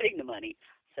 he was getting the money.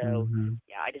 So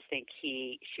yeah, I just think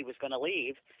she was going to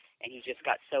leave, and he just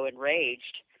got so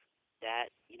enraged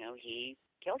that he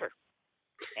killed her.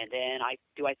 And then I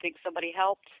think somebody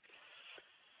helped.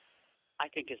 I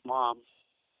think his mom.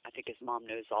 I think his mom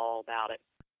knows all about it.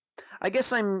 I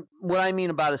guess what I mean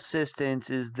about assistance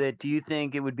is that, do you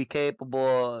think it would be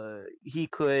capable, he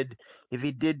could, if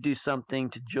he did do something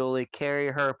to Julie, carry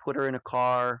her, put her in a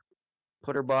car,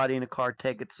 put her body in a car,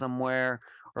 take it somewhere,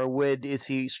 or is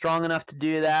he strong enough to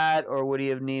do that, or would he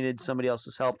have needed somebody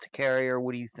else's help to carry her?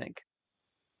 What do you think?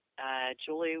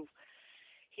 Julie,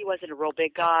 he wasn't a real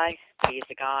big guy, but he's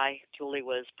a guy. Julie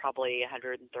was probably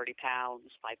 130 pounds,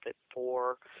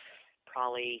 5'4",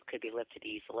 probably could be lifted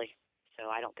easily. So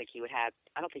I don't think he would have.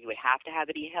 I don't think he would have to have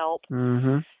any help.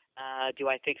 Do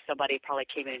I think somebody probably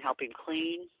came in and helped him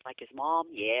clean, like his mom?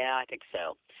 Yeah, I think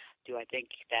so. Do I think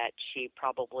that she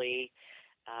probably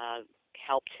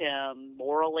helped him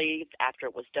morally after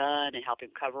it was done and helped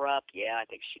him cover up? Yeah, I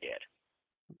think she did.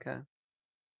 Okay.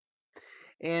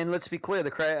 And let's be clear,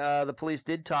 the police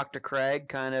did talk to Craig,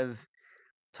 kind of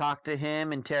talk to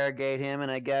him, interrogate him,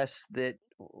 and I guess that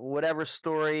whatever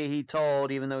story he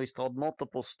told, even though he's told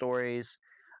multiple stories,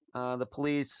 the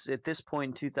police at this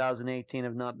point in 2018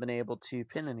 have not been able to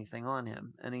pin anything on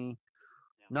him.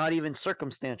 Not even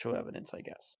circumstantial evidence, I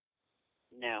guess.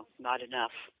 No, not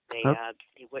enough.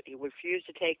 He refused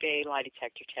to take a lie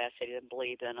detector test. They didn't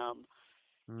believe in him.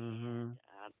 And,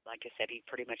 like I said, he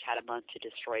pretty much had a month to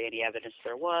destroy any evidence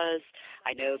there was.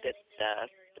 I know that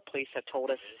the police have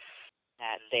told us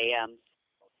that they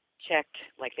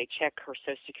they check her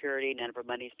Social Security. None of her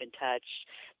money's been touched.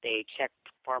 They check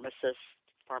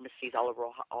pharmacies all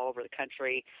over the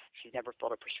country. She's never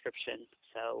filled a prescription,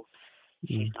 so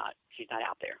she's not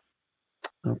out there.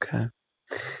 Okay.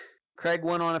 Craig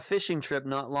went on a fishing trip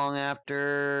not long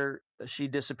after she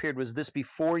disappeared. Was this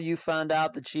before you found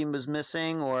out that she was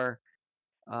missing, or?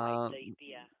 The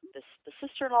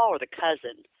sister-in-law or the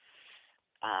cousin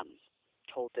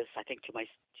told this, I think, to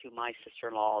my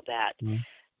sister-in-law that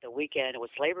the weekend, it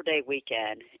was Labor Day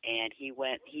weekend, and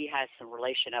he has some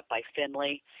relation up by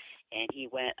Findlay, and he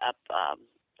went up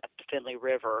the Findlay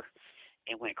River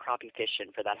and went crappie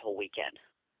fishing for that whole weekend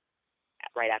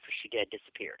right after she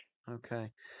disappeared. Okay.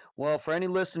 Well, for any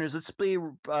listeners, let's be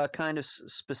kind of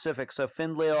specific. So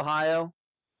Findlay, Ohio?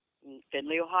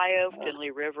 Findlay, Ohio,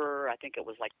 Findlay River, I think it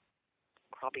was like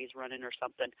crappies running or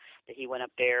something, that he went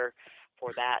up there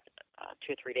for that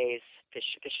 2 or 3 days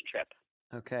fishing trip.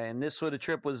 Okay, and this sort of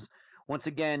trip was, once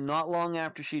again, not long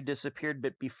after she disappeared,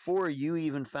 but before you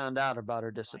even found out about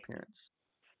her disappearance.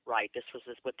 Right. This was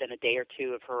within a day or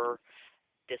two of her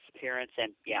disappearance,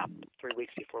 and 3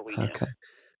 weeks before we knew. Okay.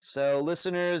 So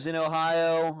listeners in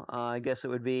Ohio, I guess it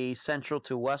would be central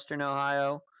to western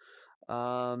Ohio.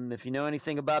 If you know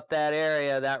anything about that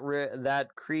area, that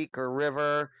creek or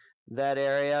river, that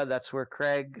area, that's where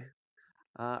Craig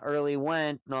Early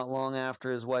went not long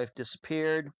after his wife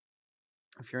disappeared.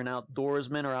 If you're an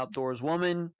outdoorsman or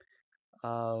outdoorswoman,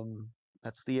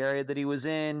 that's the area that he was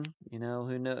in.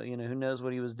 Who knows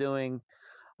what he was doing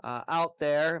out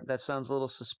there. That sounds a little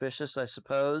suspicious, I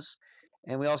suppose.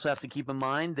 And we also have to keep in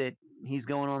mind that he's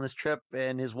going on this trip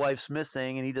and his wife's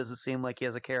missing, and he doesn't seem like he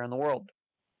has a care in the world.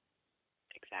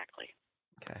 Exactly.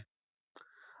 Okay.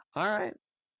 All right.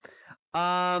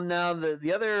 Now,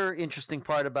 the other interesting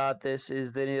part about this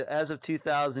is that as of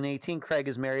 2018, Craig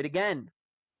is married again.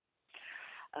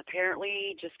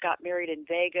 Apparently, just got married in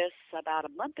Vegas about a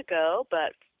month ago,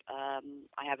 but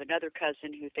I have another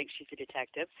cousin who thinks she's a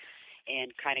detective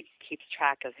and kind of keeps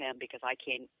track of him because I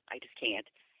just can't.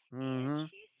 Mm-hmm.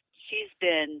 She's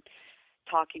been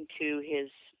talking to his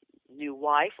new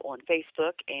wife on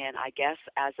Facebook, and I guess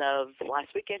as of last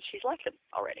weekend, she's left him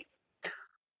already.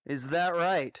 Is that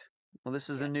right? Well, this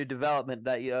is a new development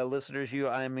that listeners,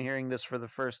 I'm hearing this for the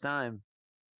first time.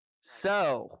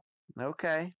 So,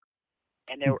 okay.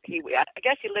 And I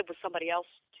guess he lived with somebody else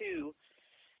too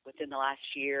within the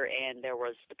last year, and the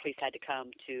police had to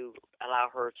come to allow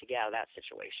her to get out of that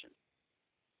situation.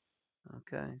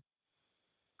 Okay.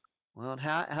 Well,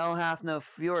 hell hath no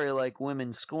fury like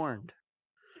women scorned,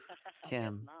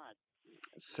 Kim. Not.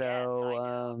 So, yes,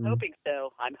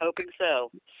 I'm hoping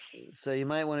so. So you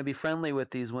might want to be friendly with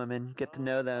these women, get to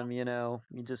know them. You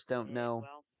just don't know.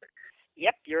 Well,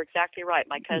 yep, you're exactly right.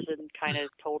 My cousin kind of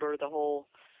told her the whole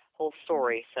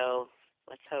story. So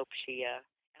let's hope she. And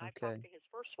I talked to his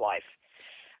first wife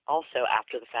also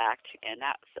after the fact, and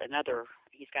that's another.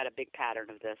 He's got a big pattern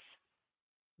of this.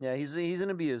 Yeah, he's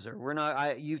an abuser. We're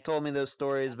not. You've told me those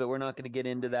stories, but we're not going to get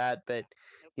into that. But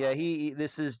No yeah, problem.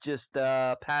 this is just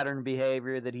pattern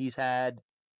behavior that he's had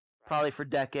Right. probably for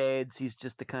decades. He's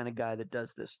just the kind of guy that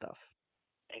does this stuff.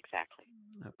 Exactly.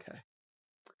 Okay.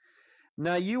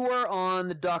 Now you were on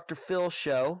the Dr. Phil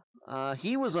show.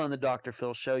 He was on the Dr.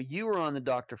 Phil show. You were on the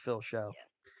Dr. Phil show.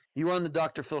 Yes. You were on the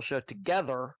Dr. Phil show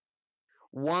together.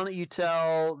 Why don't you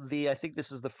tell I think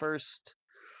this is the first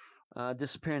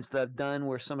disappearance that I've done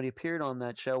where somebody appeared on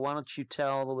that show. Why don't you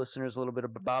tell the listeners a little bit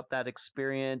about that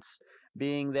experience,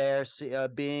 being there,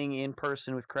 being in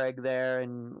person with Craig there,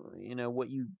 and what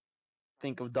you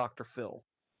think of Dr. Phil.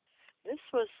 This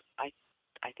was, I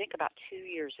think, about 2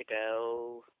 years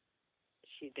ago.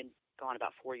 She'd been gone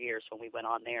about 4 years when we went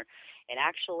on there, and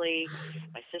actually,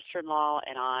 my sister-in-law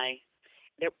and I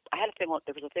had a thing.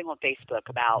 There was a thing on Facebook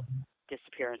about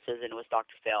disappearances, and it was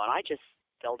Dr. Phil, and I just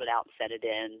filled it out and sent it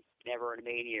in. Never in a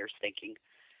million years thinking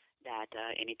that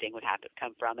anything would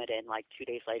come from it. And like 2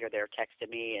 days later, they're texting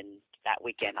me, and that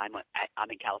weekend I'm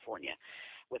in California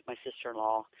with my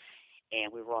sister-in-law,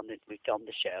 and we filmed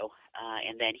the show.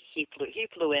 And then he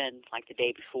flew in like the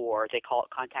day before. They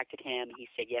contacted him. He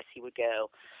said yes, he would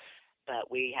go, but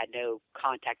we had no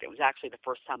contact. It was actually the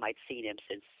first time I'd seen him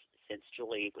since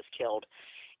Julie was killed.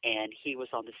 And he was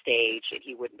on the stage, and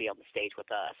he wouldn't be on the stage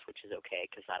with us, which is okay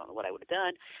because I don't know what I would have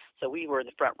done. So we were in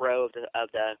the front row of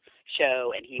the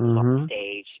show, and he was on the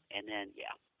stage. And then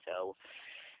so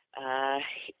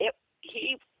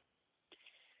he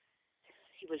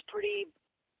was pretty.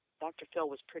 Dr. Phil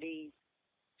was pretty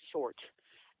short,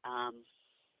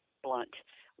 blunt.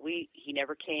 He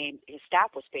never came. His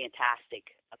staff was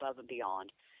fantastic, above and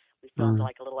beyond. We filmed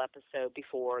like a little episode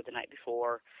the night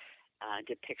before.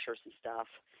 Did pictures and stuff,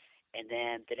 and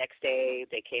then the next day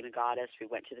they came and got us. We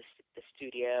went to the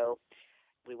studio.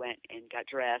 We went and got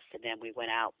dressed, and then we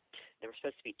went out. There were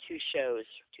supposed to be two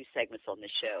segments on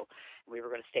this show, and we were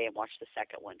going to stay and watch the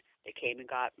second one. They came and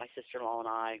got my sister-in-law and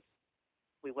I.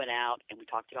 We went out and we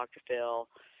talked to Dr. Phil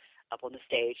up on the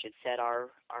stage and said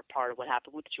our part of what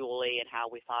happened with Julie and how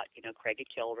we thought Craig had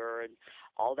killed her and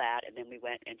all that, and then we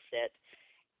went and sit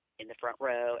in the front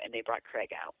row, and they brought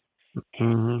Craig out.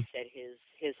 And he said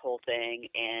his whole thing,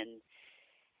 and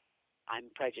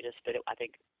I'm prejudiced, but I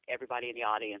think everybody in the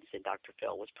audience and Dr.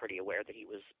 Phil was pretty aware that he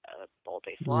was a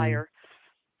bald-faced liar.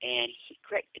 And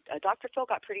Dr. Phil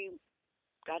got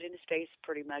in his face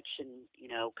pretty much, and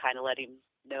kind of let him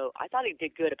know. I thought he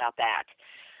did good about that,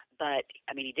 but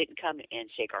I mean, he didn't come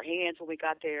and shake our hands when we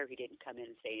got there. He didn't come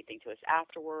in and say anything to us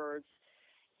afterwards.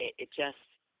 He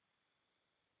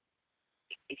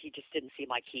just didn't seem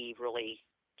like he really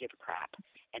give a crap.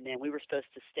 And then we were supposed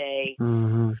to stay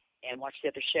and watch the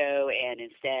other show, and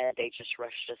instead they just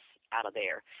rushed us out of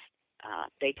there.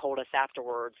 They told us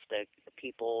afterwards, the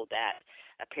people, that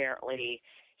apparently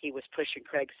he was pushing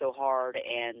Craig so hard,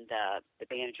 and the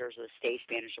managers or the stage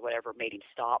manager or whatever made him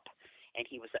stop, and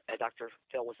Dr.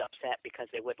 Phil was upset because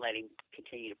they wouldn't let him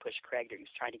continue to push Craig. He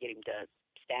was trying to get him to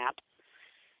snap,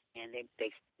 and they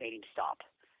made him stop.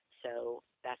 So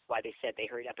that's why they said they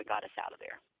hurried up and got us out of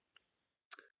there.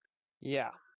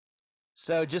 Yeah.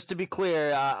 So just to be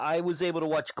clear, I was able to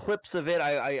watch clips of it.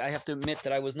 I have to admit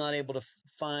that I was not able to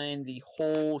find the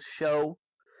whole show.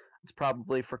 It's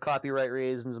probably for copyright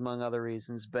reasons, among other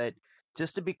reasons. But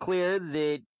just to be clear,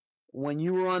 that when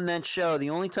you were on that show, the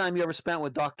only time you ever spent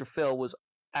with Dr. Phil was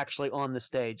actually on the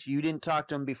stage. You didn't talk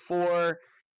to him before.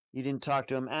 You didn't talk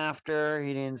to him after.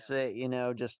 He didn't say,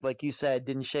 just like you said,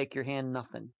 didn't shake your hand,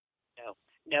 nothing. No.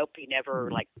 Nope. He never,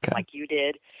 like you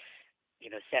did,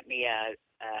 sent me a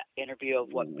interview of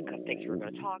what things we were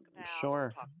going to talk about.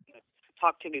 Sure.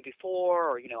 Talk to me before,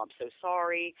 or I'm so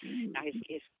sorry. Now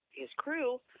his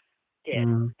crew did,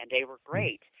 and they were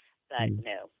great, but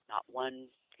no, not one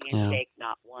handshake,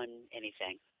 not one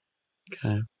anything.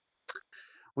 Okay.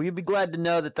 Well, you'd be glad to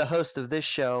know that the host of this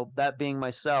show, that being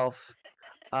myself,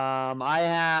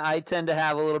 I tend to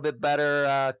have a little bit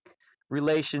better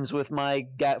relations with my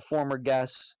former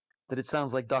guests that it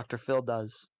sounds like Dr. Phil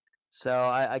does. So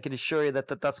I can assure you that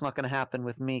that's not going to happen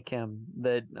with me, Kim.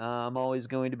 That I'm always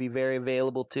going to be very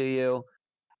available to you.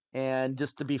 And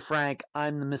just to be frank,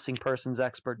 I'm the missing persons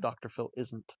expert. Dr. Phil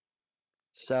isn't.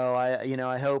 So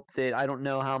I hope that, I don't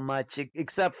know how much,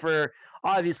 except for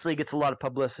obviously gets a lot of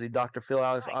publicity. Dr. Phil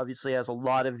obviously has a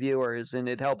lot of viewers, and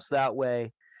it helps that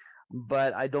way.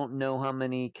 But I don't know how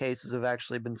many cases have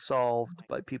actually been solved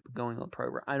by people going on the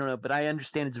program. I don't know, but I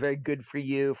understand it's very good for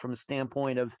you from a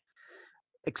standpoint of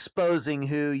exposing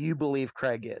who you believe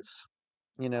Craig is.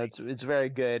 It's very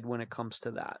good when it comes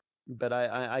to that. But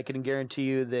I can guarantee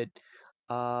you that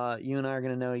you and I are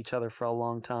going to know each other for a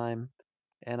long time.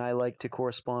 and I like to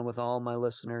correspond with all my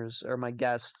listeners or my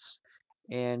guests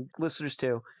and listeners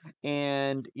too,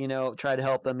 and try to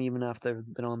help them even after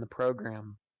they've been on the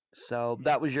program. So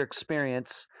that was your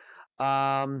experience.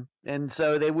 And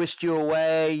so they wished you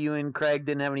away. You and Craig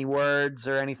didn't have any words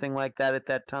or anything like that at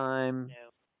that time.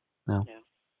 No.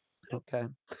 Okay.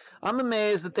 I'm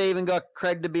amazed that they even got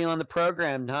Craig to be on the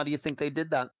program. How do you think they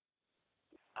did that?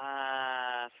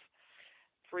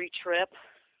 Free trip.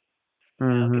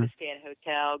 Mm-hmm. Get to stay in a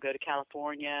hotel, go to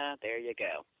California. There you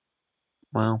go.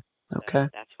 Wow. Okay. So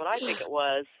that's what I think it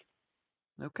was.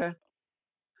 Okay.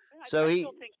 So I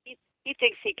still think he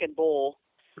thinks he can bowl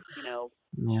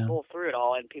through it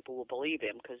all, and people will believe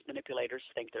him because manipulators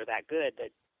think they're that good.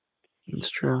 But it's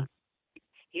true.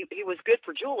 He was good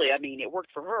for Julie. I mean, it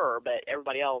worked for her, but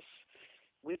everybody else,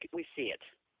 we see it.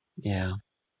 Yeah.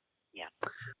 Yeah.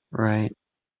 Right.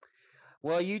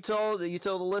 Well, you told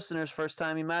the listeners first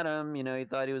time you met him, you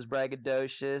thought he was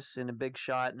braggadocious and a big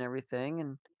shot and everything,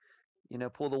 and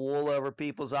pull the wool over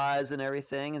people's eyes and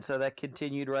everything, and so that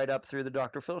continued right up through the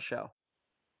Dr. Phil show.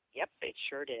 Yep, it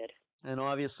sure did. And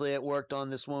obviously it worked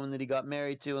on this woman that he got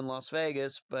married to in Las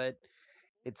Vegas, but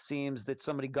it seems that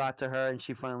somebody got to her and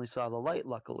she finally saw the light,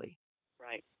 luckily.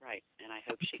 Right. And I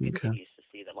hope she continues to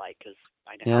see the light because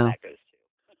I know how that goes too.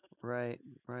 Right.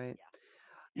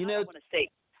 Yeah. I want to say,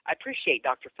 I appreciate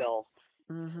Dr. Phil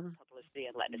mm-hmm. publicity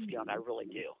and letting us be on. I really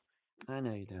do. I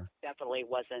know you do. Definitely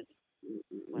wasn't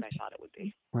what I thought it would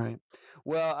be. Right.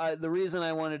 Well, the reason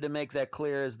I wanted to make that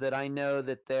clear is that I know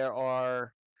that there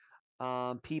are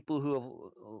people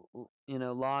who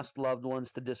have, lost loved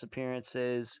ones to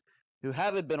disappearances who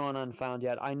haven't been on Unfound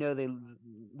yet. I know they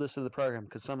listen to the program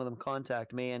because some of them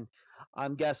contact me, and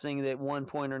I'm guessing that at one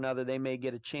point or another they may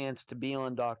get a chance to be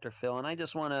on Dr. Phil. And I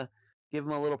just want to give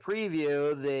them a little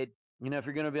preview that, if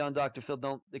you're going to be on Dr. Phil,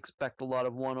 don't expect a lot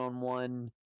of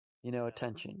one-on-one,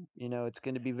 attention. It's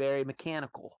going to be very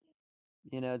mechanical.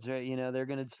 It's very, they're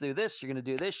going to do this, you're going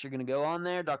to do this, you're going to go on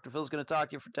there, Dr. Phil's going to talk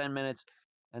to you for 10 minutes,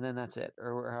 and then that's it,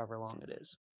 or however long it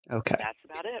is. Okay. That's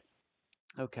about it.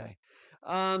 Okay.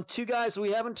 Two guys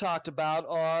we haven't talked about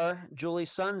are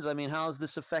Julie's sons. I mean, how has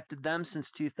this affected them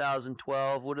since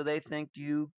 2012? What do they think? Do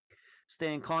you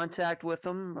stay in contact with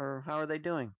them, or how are they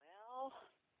doing? Well,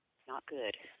 not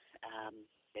good.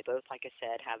 They both, like I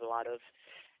said, have a lot of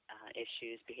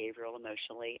issues, behavioral,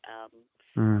 emotionally.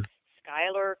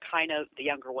 Skylar, kind of the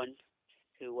younger one,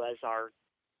 who was our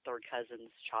third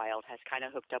cousin's child, has kind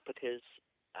of hooked up with his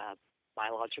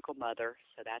biological mother,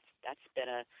 so that's been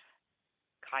a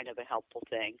kind of a helpful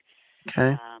thing.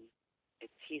 Okay.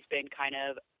 He's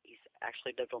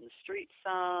actually lived on the street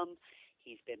some.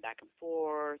 He's been back and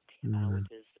forth with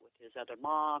his other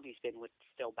mom. He's been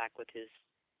still back with his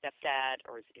stepdad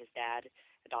or his dad,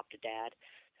 adopted dad.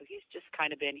 So he's just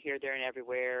kind of been here, there, and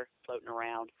everywhere, floating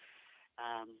around.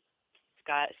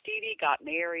 Stevie got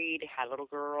married, had a little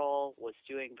girl, was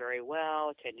doing very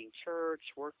well, attending church,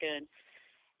 working,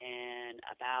 and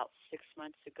about 6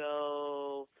 months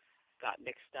ago got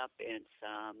mixed up in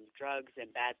some drugs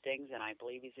and bad things, and I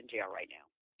believe he's in jail right now.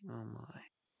 Oh, my.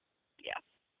 Yeah.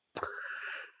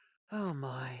 Oh,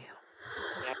 my.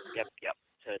 Yep.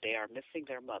 So they are missing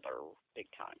their mother big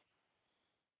time.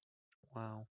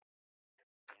 Wow.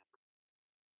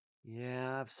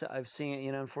 Yeah, I've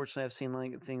seen, unfortunately I've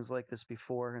seen things like this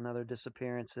before and other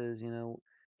disappearances,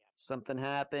 something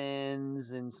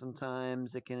happens and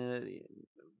sometimes it can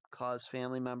cause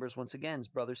family members, once again,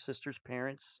 brothers, sisters,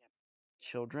 parents,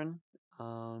 children,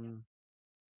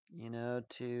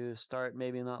 to start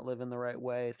maybe not living the right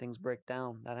way. Things break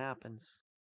down. That happens.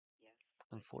 Yes.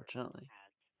 Unfortunately.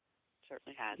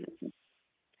 Certainly has.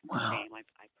 Wow. Shame.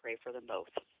 I pray for them both.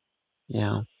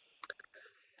 Yeah.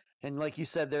 And like you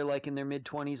said, they're in their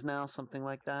mid-20s now, something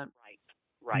like that?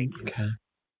 Right. Okay.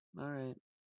 All right.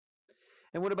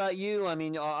 And what about you? I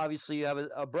mean, obviously you have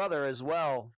a brother as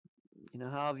well.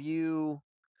 How have you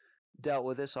dealt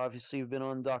with this? Obviously you've been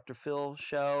on Dr. Phil's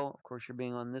show. Of course, you're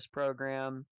being on this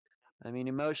program. I mean,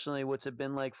 emotionally, what's it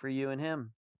been like for you and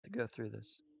him to go through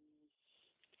this?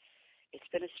 It's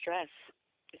been a stress.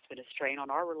 It's been a strain on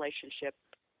our relationship,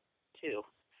 too.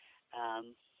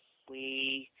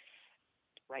 We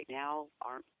right now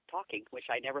aren't talking, which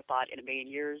I never thought in a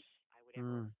million years I would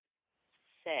ever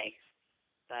say.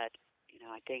 But,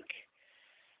 I think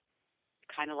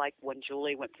kind of like when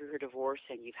Julie went through her divorce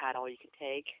and you've had all you can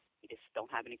take, you just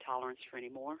don't have any tolerance for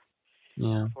anymore.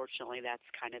 Yeah. Unfortunately, that's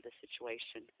kind of the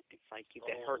situation. It's like you've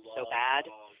been hurt so bad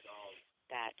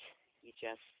that you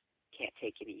just can't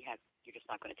take it. You're just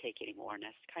not going to take it anymore, and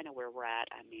that's kind of where we're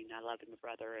at. I mean, I love him, the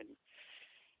brother, and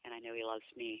I know he loves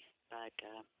me, but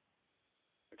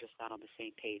we're just not on the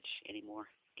same page anymore,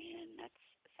 and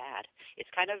sad. It's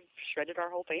kind of shredded our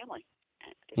whole family.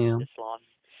 Yeah. This loss,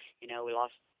 we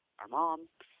lost our mom,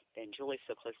 then Julie's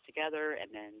so close together, and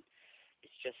then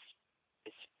it's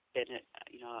been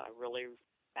a really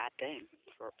bad thing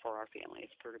for our family.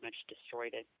 It's pretty much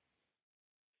destroyed it.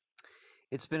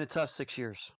 It's been a tough 6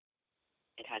 years.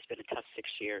 It has been a tough 6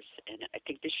 years, and I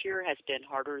think this year has been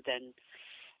harder than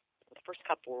the first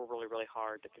couple were really, really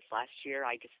hard. But this last year,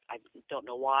 I don't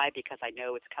know why, because I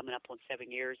know it's coming up on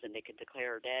 7 years and they could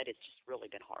declare her dead. It's just really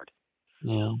been hard.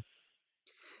 Yeah.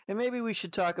 And maybe we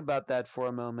should talk about that for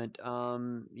a moment.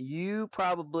 You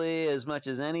probably, as much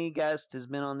as any guest has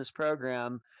been on this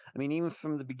program, I mean, even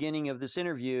from the beginning of this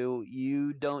interview,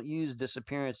 you don't use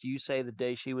disappearance. You say the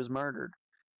day she was murdered.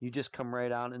 You just come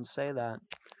right out and say that.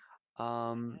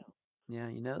 Yeah,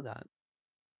 you know that.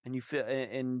 And you feel,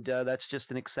 and that's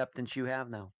just an acceptance you have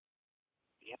now.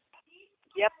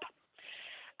 Yep.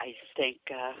 I just think,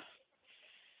 I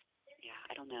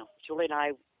don't know. Julie and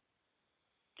I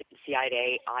didn't see eye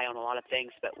to eye on a lot of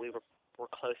things, but we were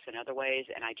close in other ways.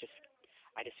 And I just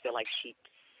feel like she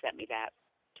sent me that,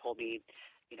 told me,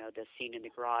 the scene in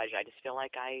the garage. I just feel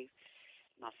like I'm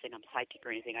not saying I'm psychic or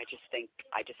anything. I just think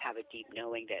I just have a deep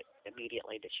knowing that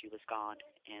immediately that she was gone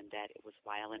and that it was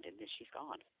violent and that she's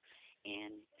gone.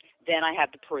 And then I have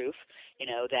the proof,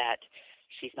 that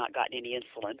she's not gotten any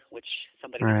insulin, which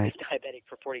somebody who's been diabetic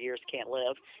for 40 years can't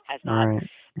live, has not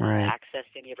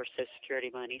accessed any of her Social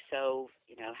Security money. So,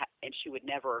 and she would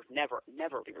never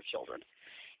leave her children.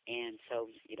 And so,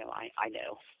 I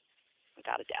know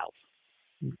without a doubt.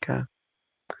 Okay.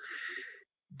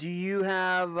 Do you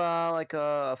have like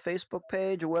a Facebook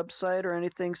page, a website, or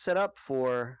anything set up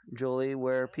for Julie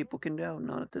where people can go?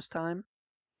 Not at this time?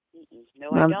 No,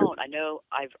 I don't. I know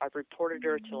I've reported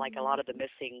her to like a lot of the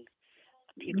missing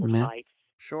people sites.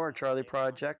 Sure, Charlie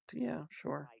Project. Yeah,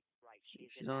 sure. Right.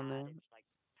 She's on there. It's like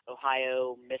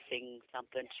Ohio missing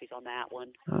something. She's on that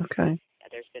one. Okay. Yeah,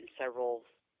 there's been several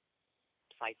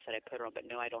sites that I put her on, but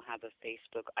no, I don't have a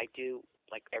Facebook. I do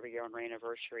like every year on her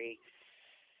anniversary.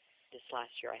 This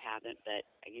last year I haven't, but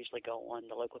I usually go on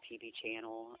the local TV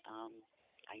channel.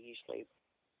 I usually,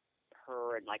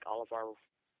 her and like all of our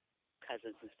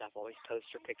cousins and stuff always post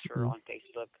her picture on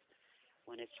Facebook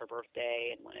when it's her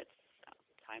birthday and when it's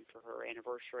time for her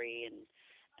anniversary, and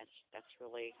that's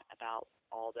really about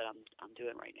all that I'm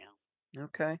doing right now.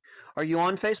 Okay. Are you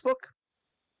on Facebook?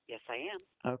 Yes, I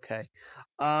am. Okay.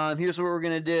 Here's what we're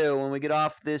going to do. When we get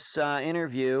off this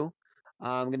interview,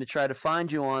 I'm going to try to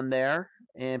find you on there.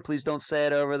 And please don't say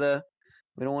it over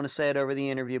we don't want to say it over the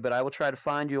interview, but I will try to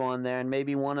find you on there. And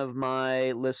maybe one of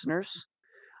my listeners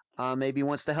maybe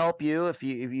wants to help you. If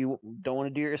you don't want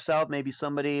to do it yourself, maybe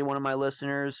one of my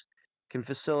listeners can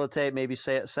facilitate maybe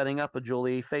setting up a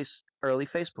Julie early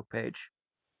Facebook page.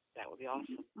 That would be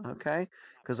awesome. Okay.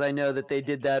 Because I know that they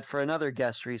did that for another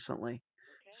guest recently.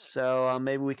 Okay. So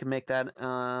maybe we can make that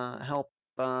help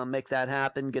make that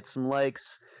happen, get some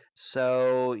likes.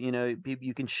 So,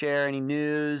 you can share any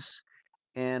news.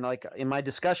 And like in my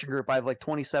discussion group, I have like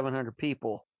 2,700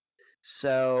 people.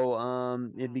 So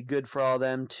it'd be good for all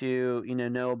them to,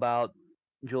 know about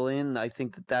Julian. I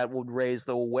think that would raise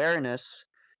the awareness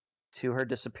to her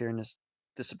disappearance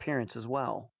as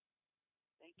well.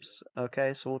 Thank you.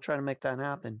 Okay, so we'll try to make that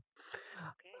happen.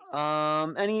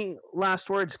 Okay. Any last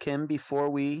words, Kim, before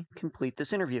we complete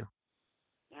this interview?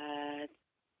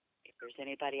 If there's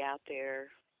anybody out there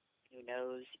who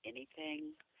knows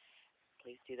anything,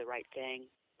 please do the right thing.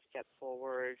 Step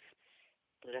forward.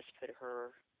 Let us put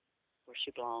her where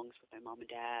she belongs with my mom and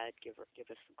dad. Give us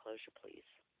some closure, please.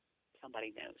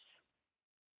 Somebody knows.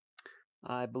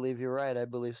 I believe you're right. I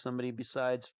believe somebody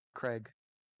besides Craig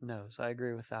knows. I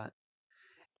agree with that.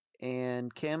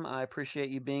 And Kim, I appreciate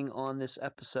you being on this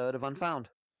episode of Unfound.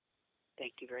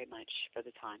 Thank you very much for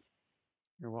the time.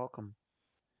 You're welcome.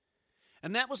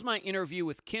 And that was my interview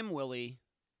with Kim Willie,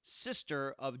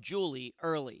 sister of Julie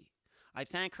Early. I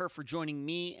thank her for joining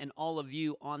me and all of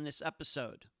you on this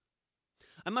episode.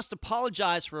 I must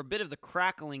apologize for a bit of the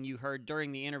crackling you heard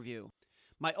during the interview.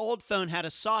 My old phone had a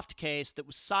soft case that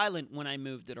was silent when I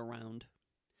moved it around,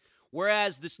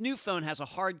 whereas this new phone has a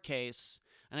hard case,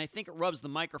 and I think it rubs the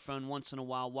microphone once in a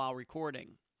while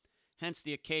recording, hence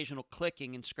the occasional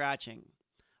clicking and scratching.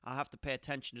 I'll have to pay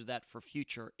attention to that for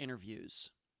future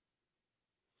interviews.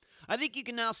 I think you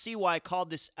can now see why I called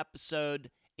this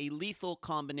episode a lethal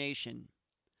combination.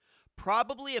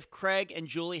 Probably if Craig and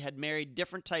Julie had married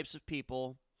different types of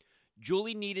people,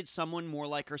 Julie needed someone more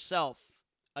like herself,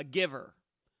 a giver.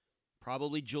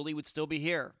 Probably Julie would still be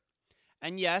here.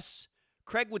 And yes,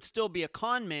 Craig would still be a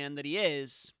con man that he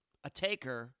is, a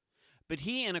taker, but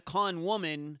he and a con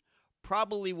woman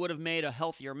probably would have made a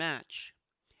healthier match.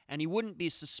 and he wouldn't be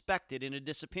suspected in a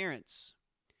disappearance.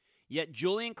 Yet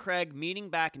Julie and Craig meeting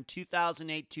back in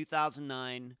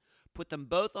 2008-2009 put them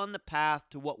both on the path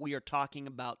to what we are talking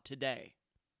about today.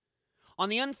 On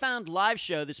the Unfound live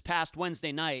show this past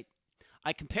Wednesday night,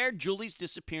 I compared Julie's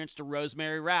disappearance to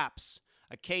Rosemary Rapp's,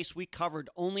 a case we covered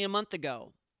only a month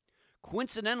ago.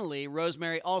 Coincidentally,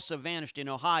 Rosemary also vanished in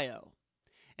Ohio.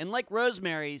 And like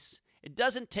Rosemary's, it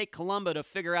doesn't take Columbo to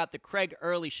figure out that Craig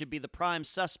Early should be the prime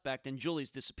suspect in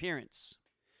Julie's disappearance.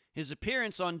 His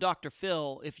appearance on Dr.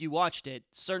 Phil, if you watched it,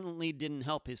 certainly didn't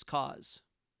help his cause.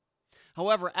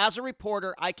 However, as a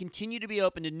reporter, I continue to be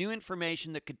open to new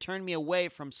information that could turn me away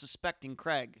from suspecting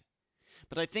Craig.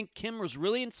 But I think Kim was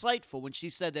really insightful when she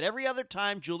said that every other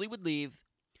time Julie would leave,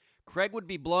 Craig would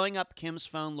be blowing up Kim's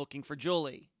phone looking for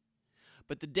Julie.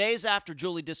 But the days after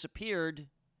Julie disappeared,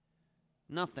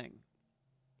 nothing.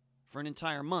 For an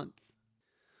entire month.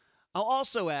 I'll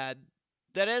also add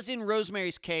that as in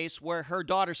Rosemary's case, where her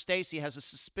daughter Stacy has a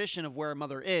suspicion of where her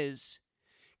mother is,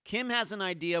 Kim has an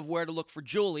idea of where to look for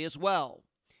Julie as well,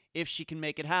 if she can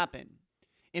make it happen.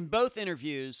 In both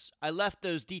interviews, I left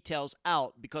those details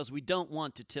out because we don't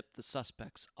want to tip the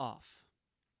suspects off.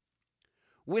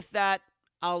 With that,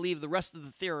 I'll leave the rest of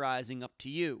the theorizing up to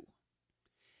you.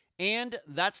 And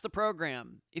that's the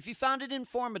program. If you found it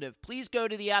informative, please go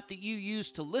to the app that you use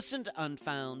to listen to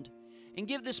Unfound and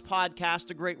give this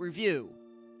podcast a great review.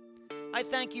 I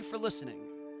thank you for listening.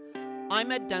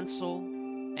 I'm Ed Dentzel,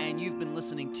 and you've been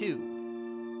listening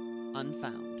to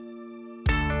Unfound.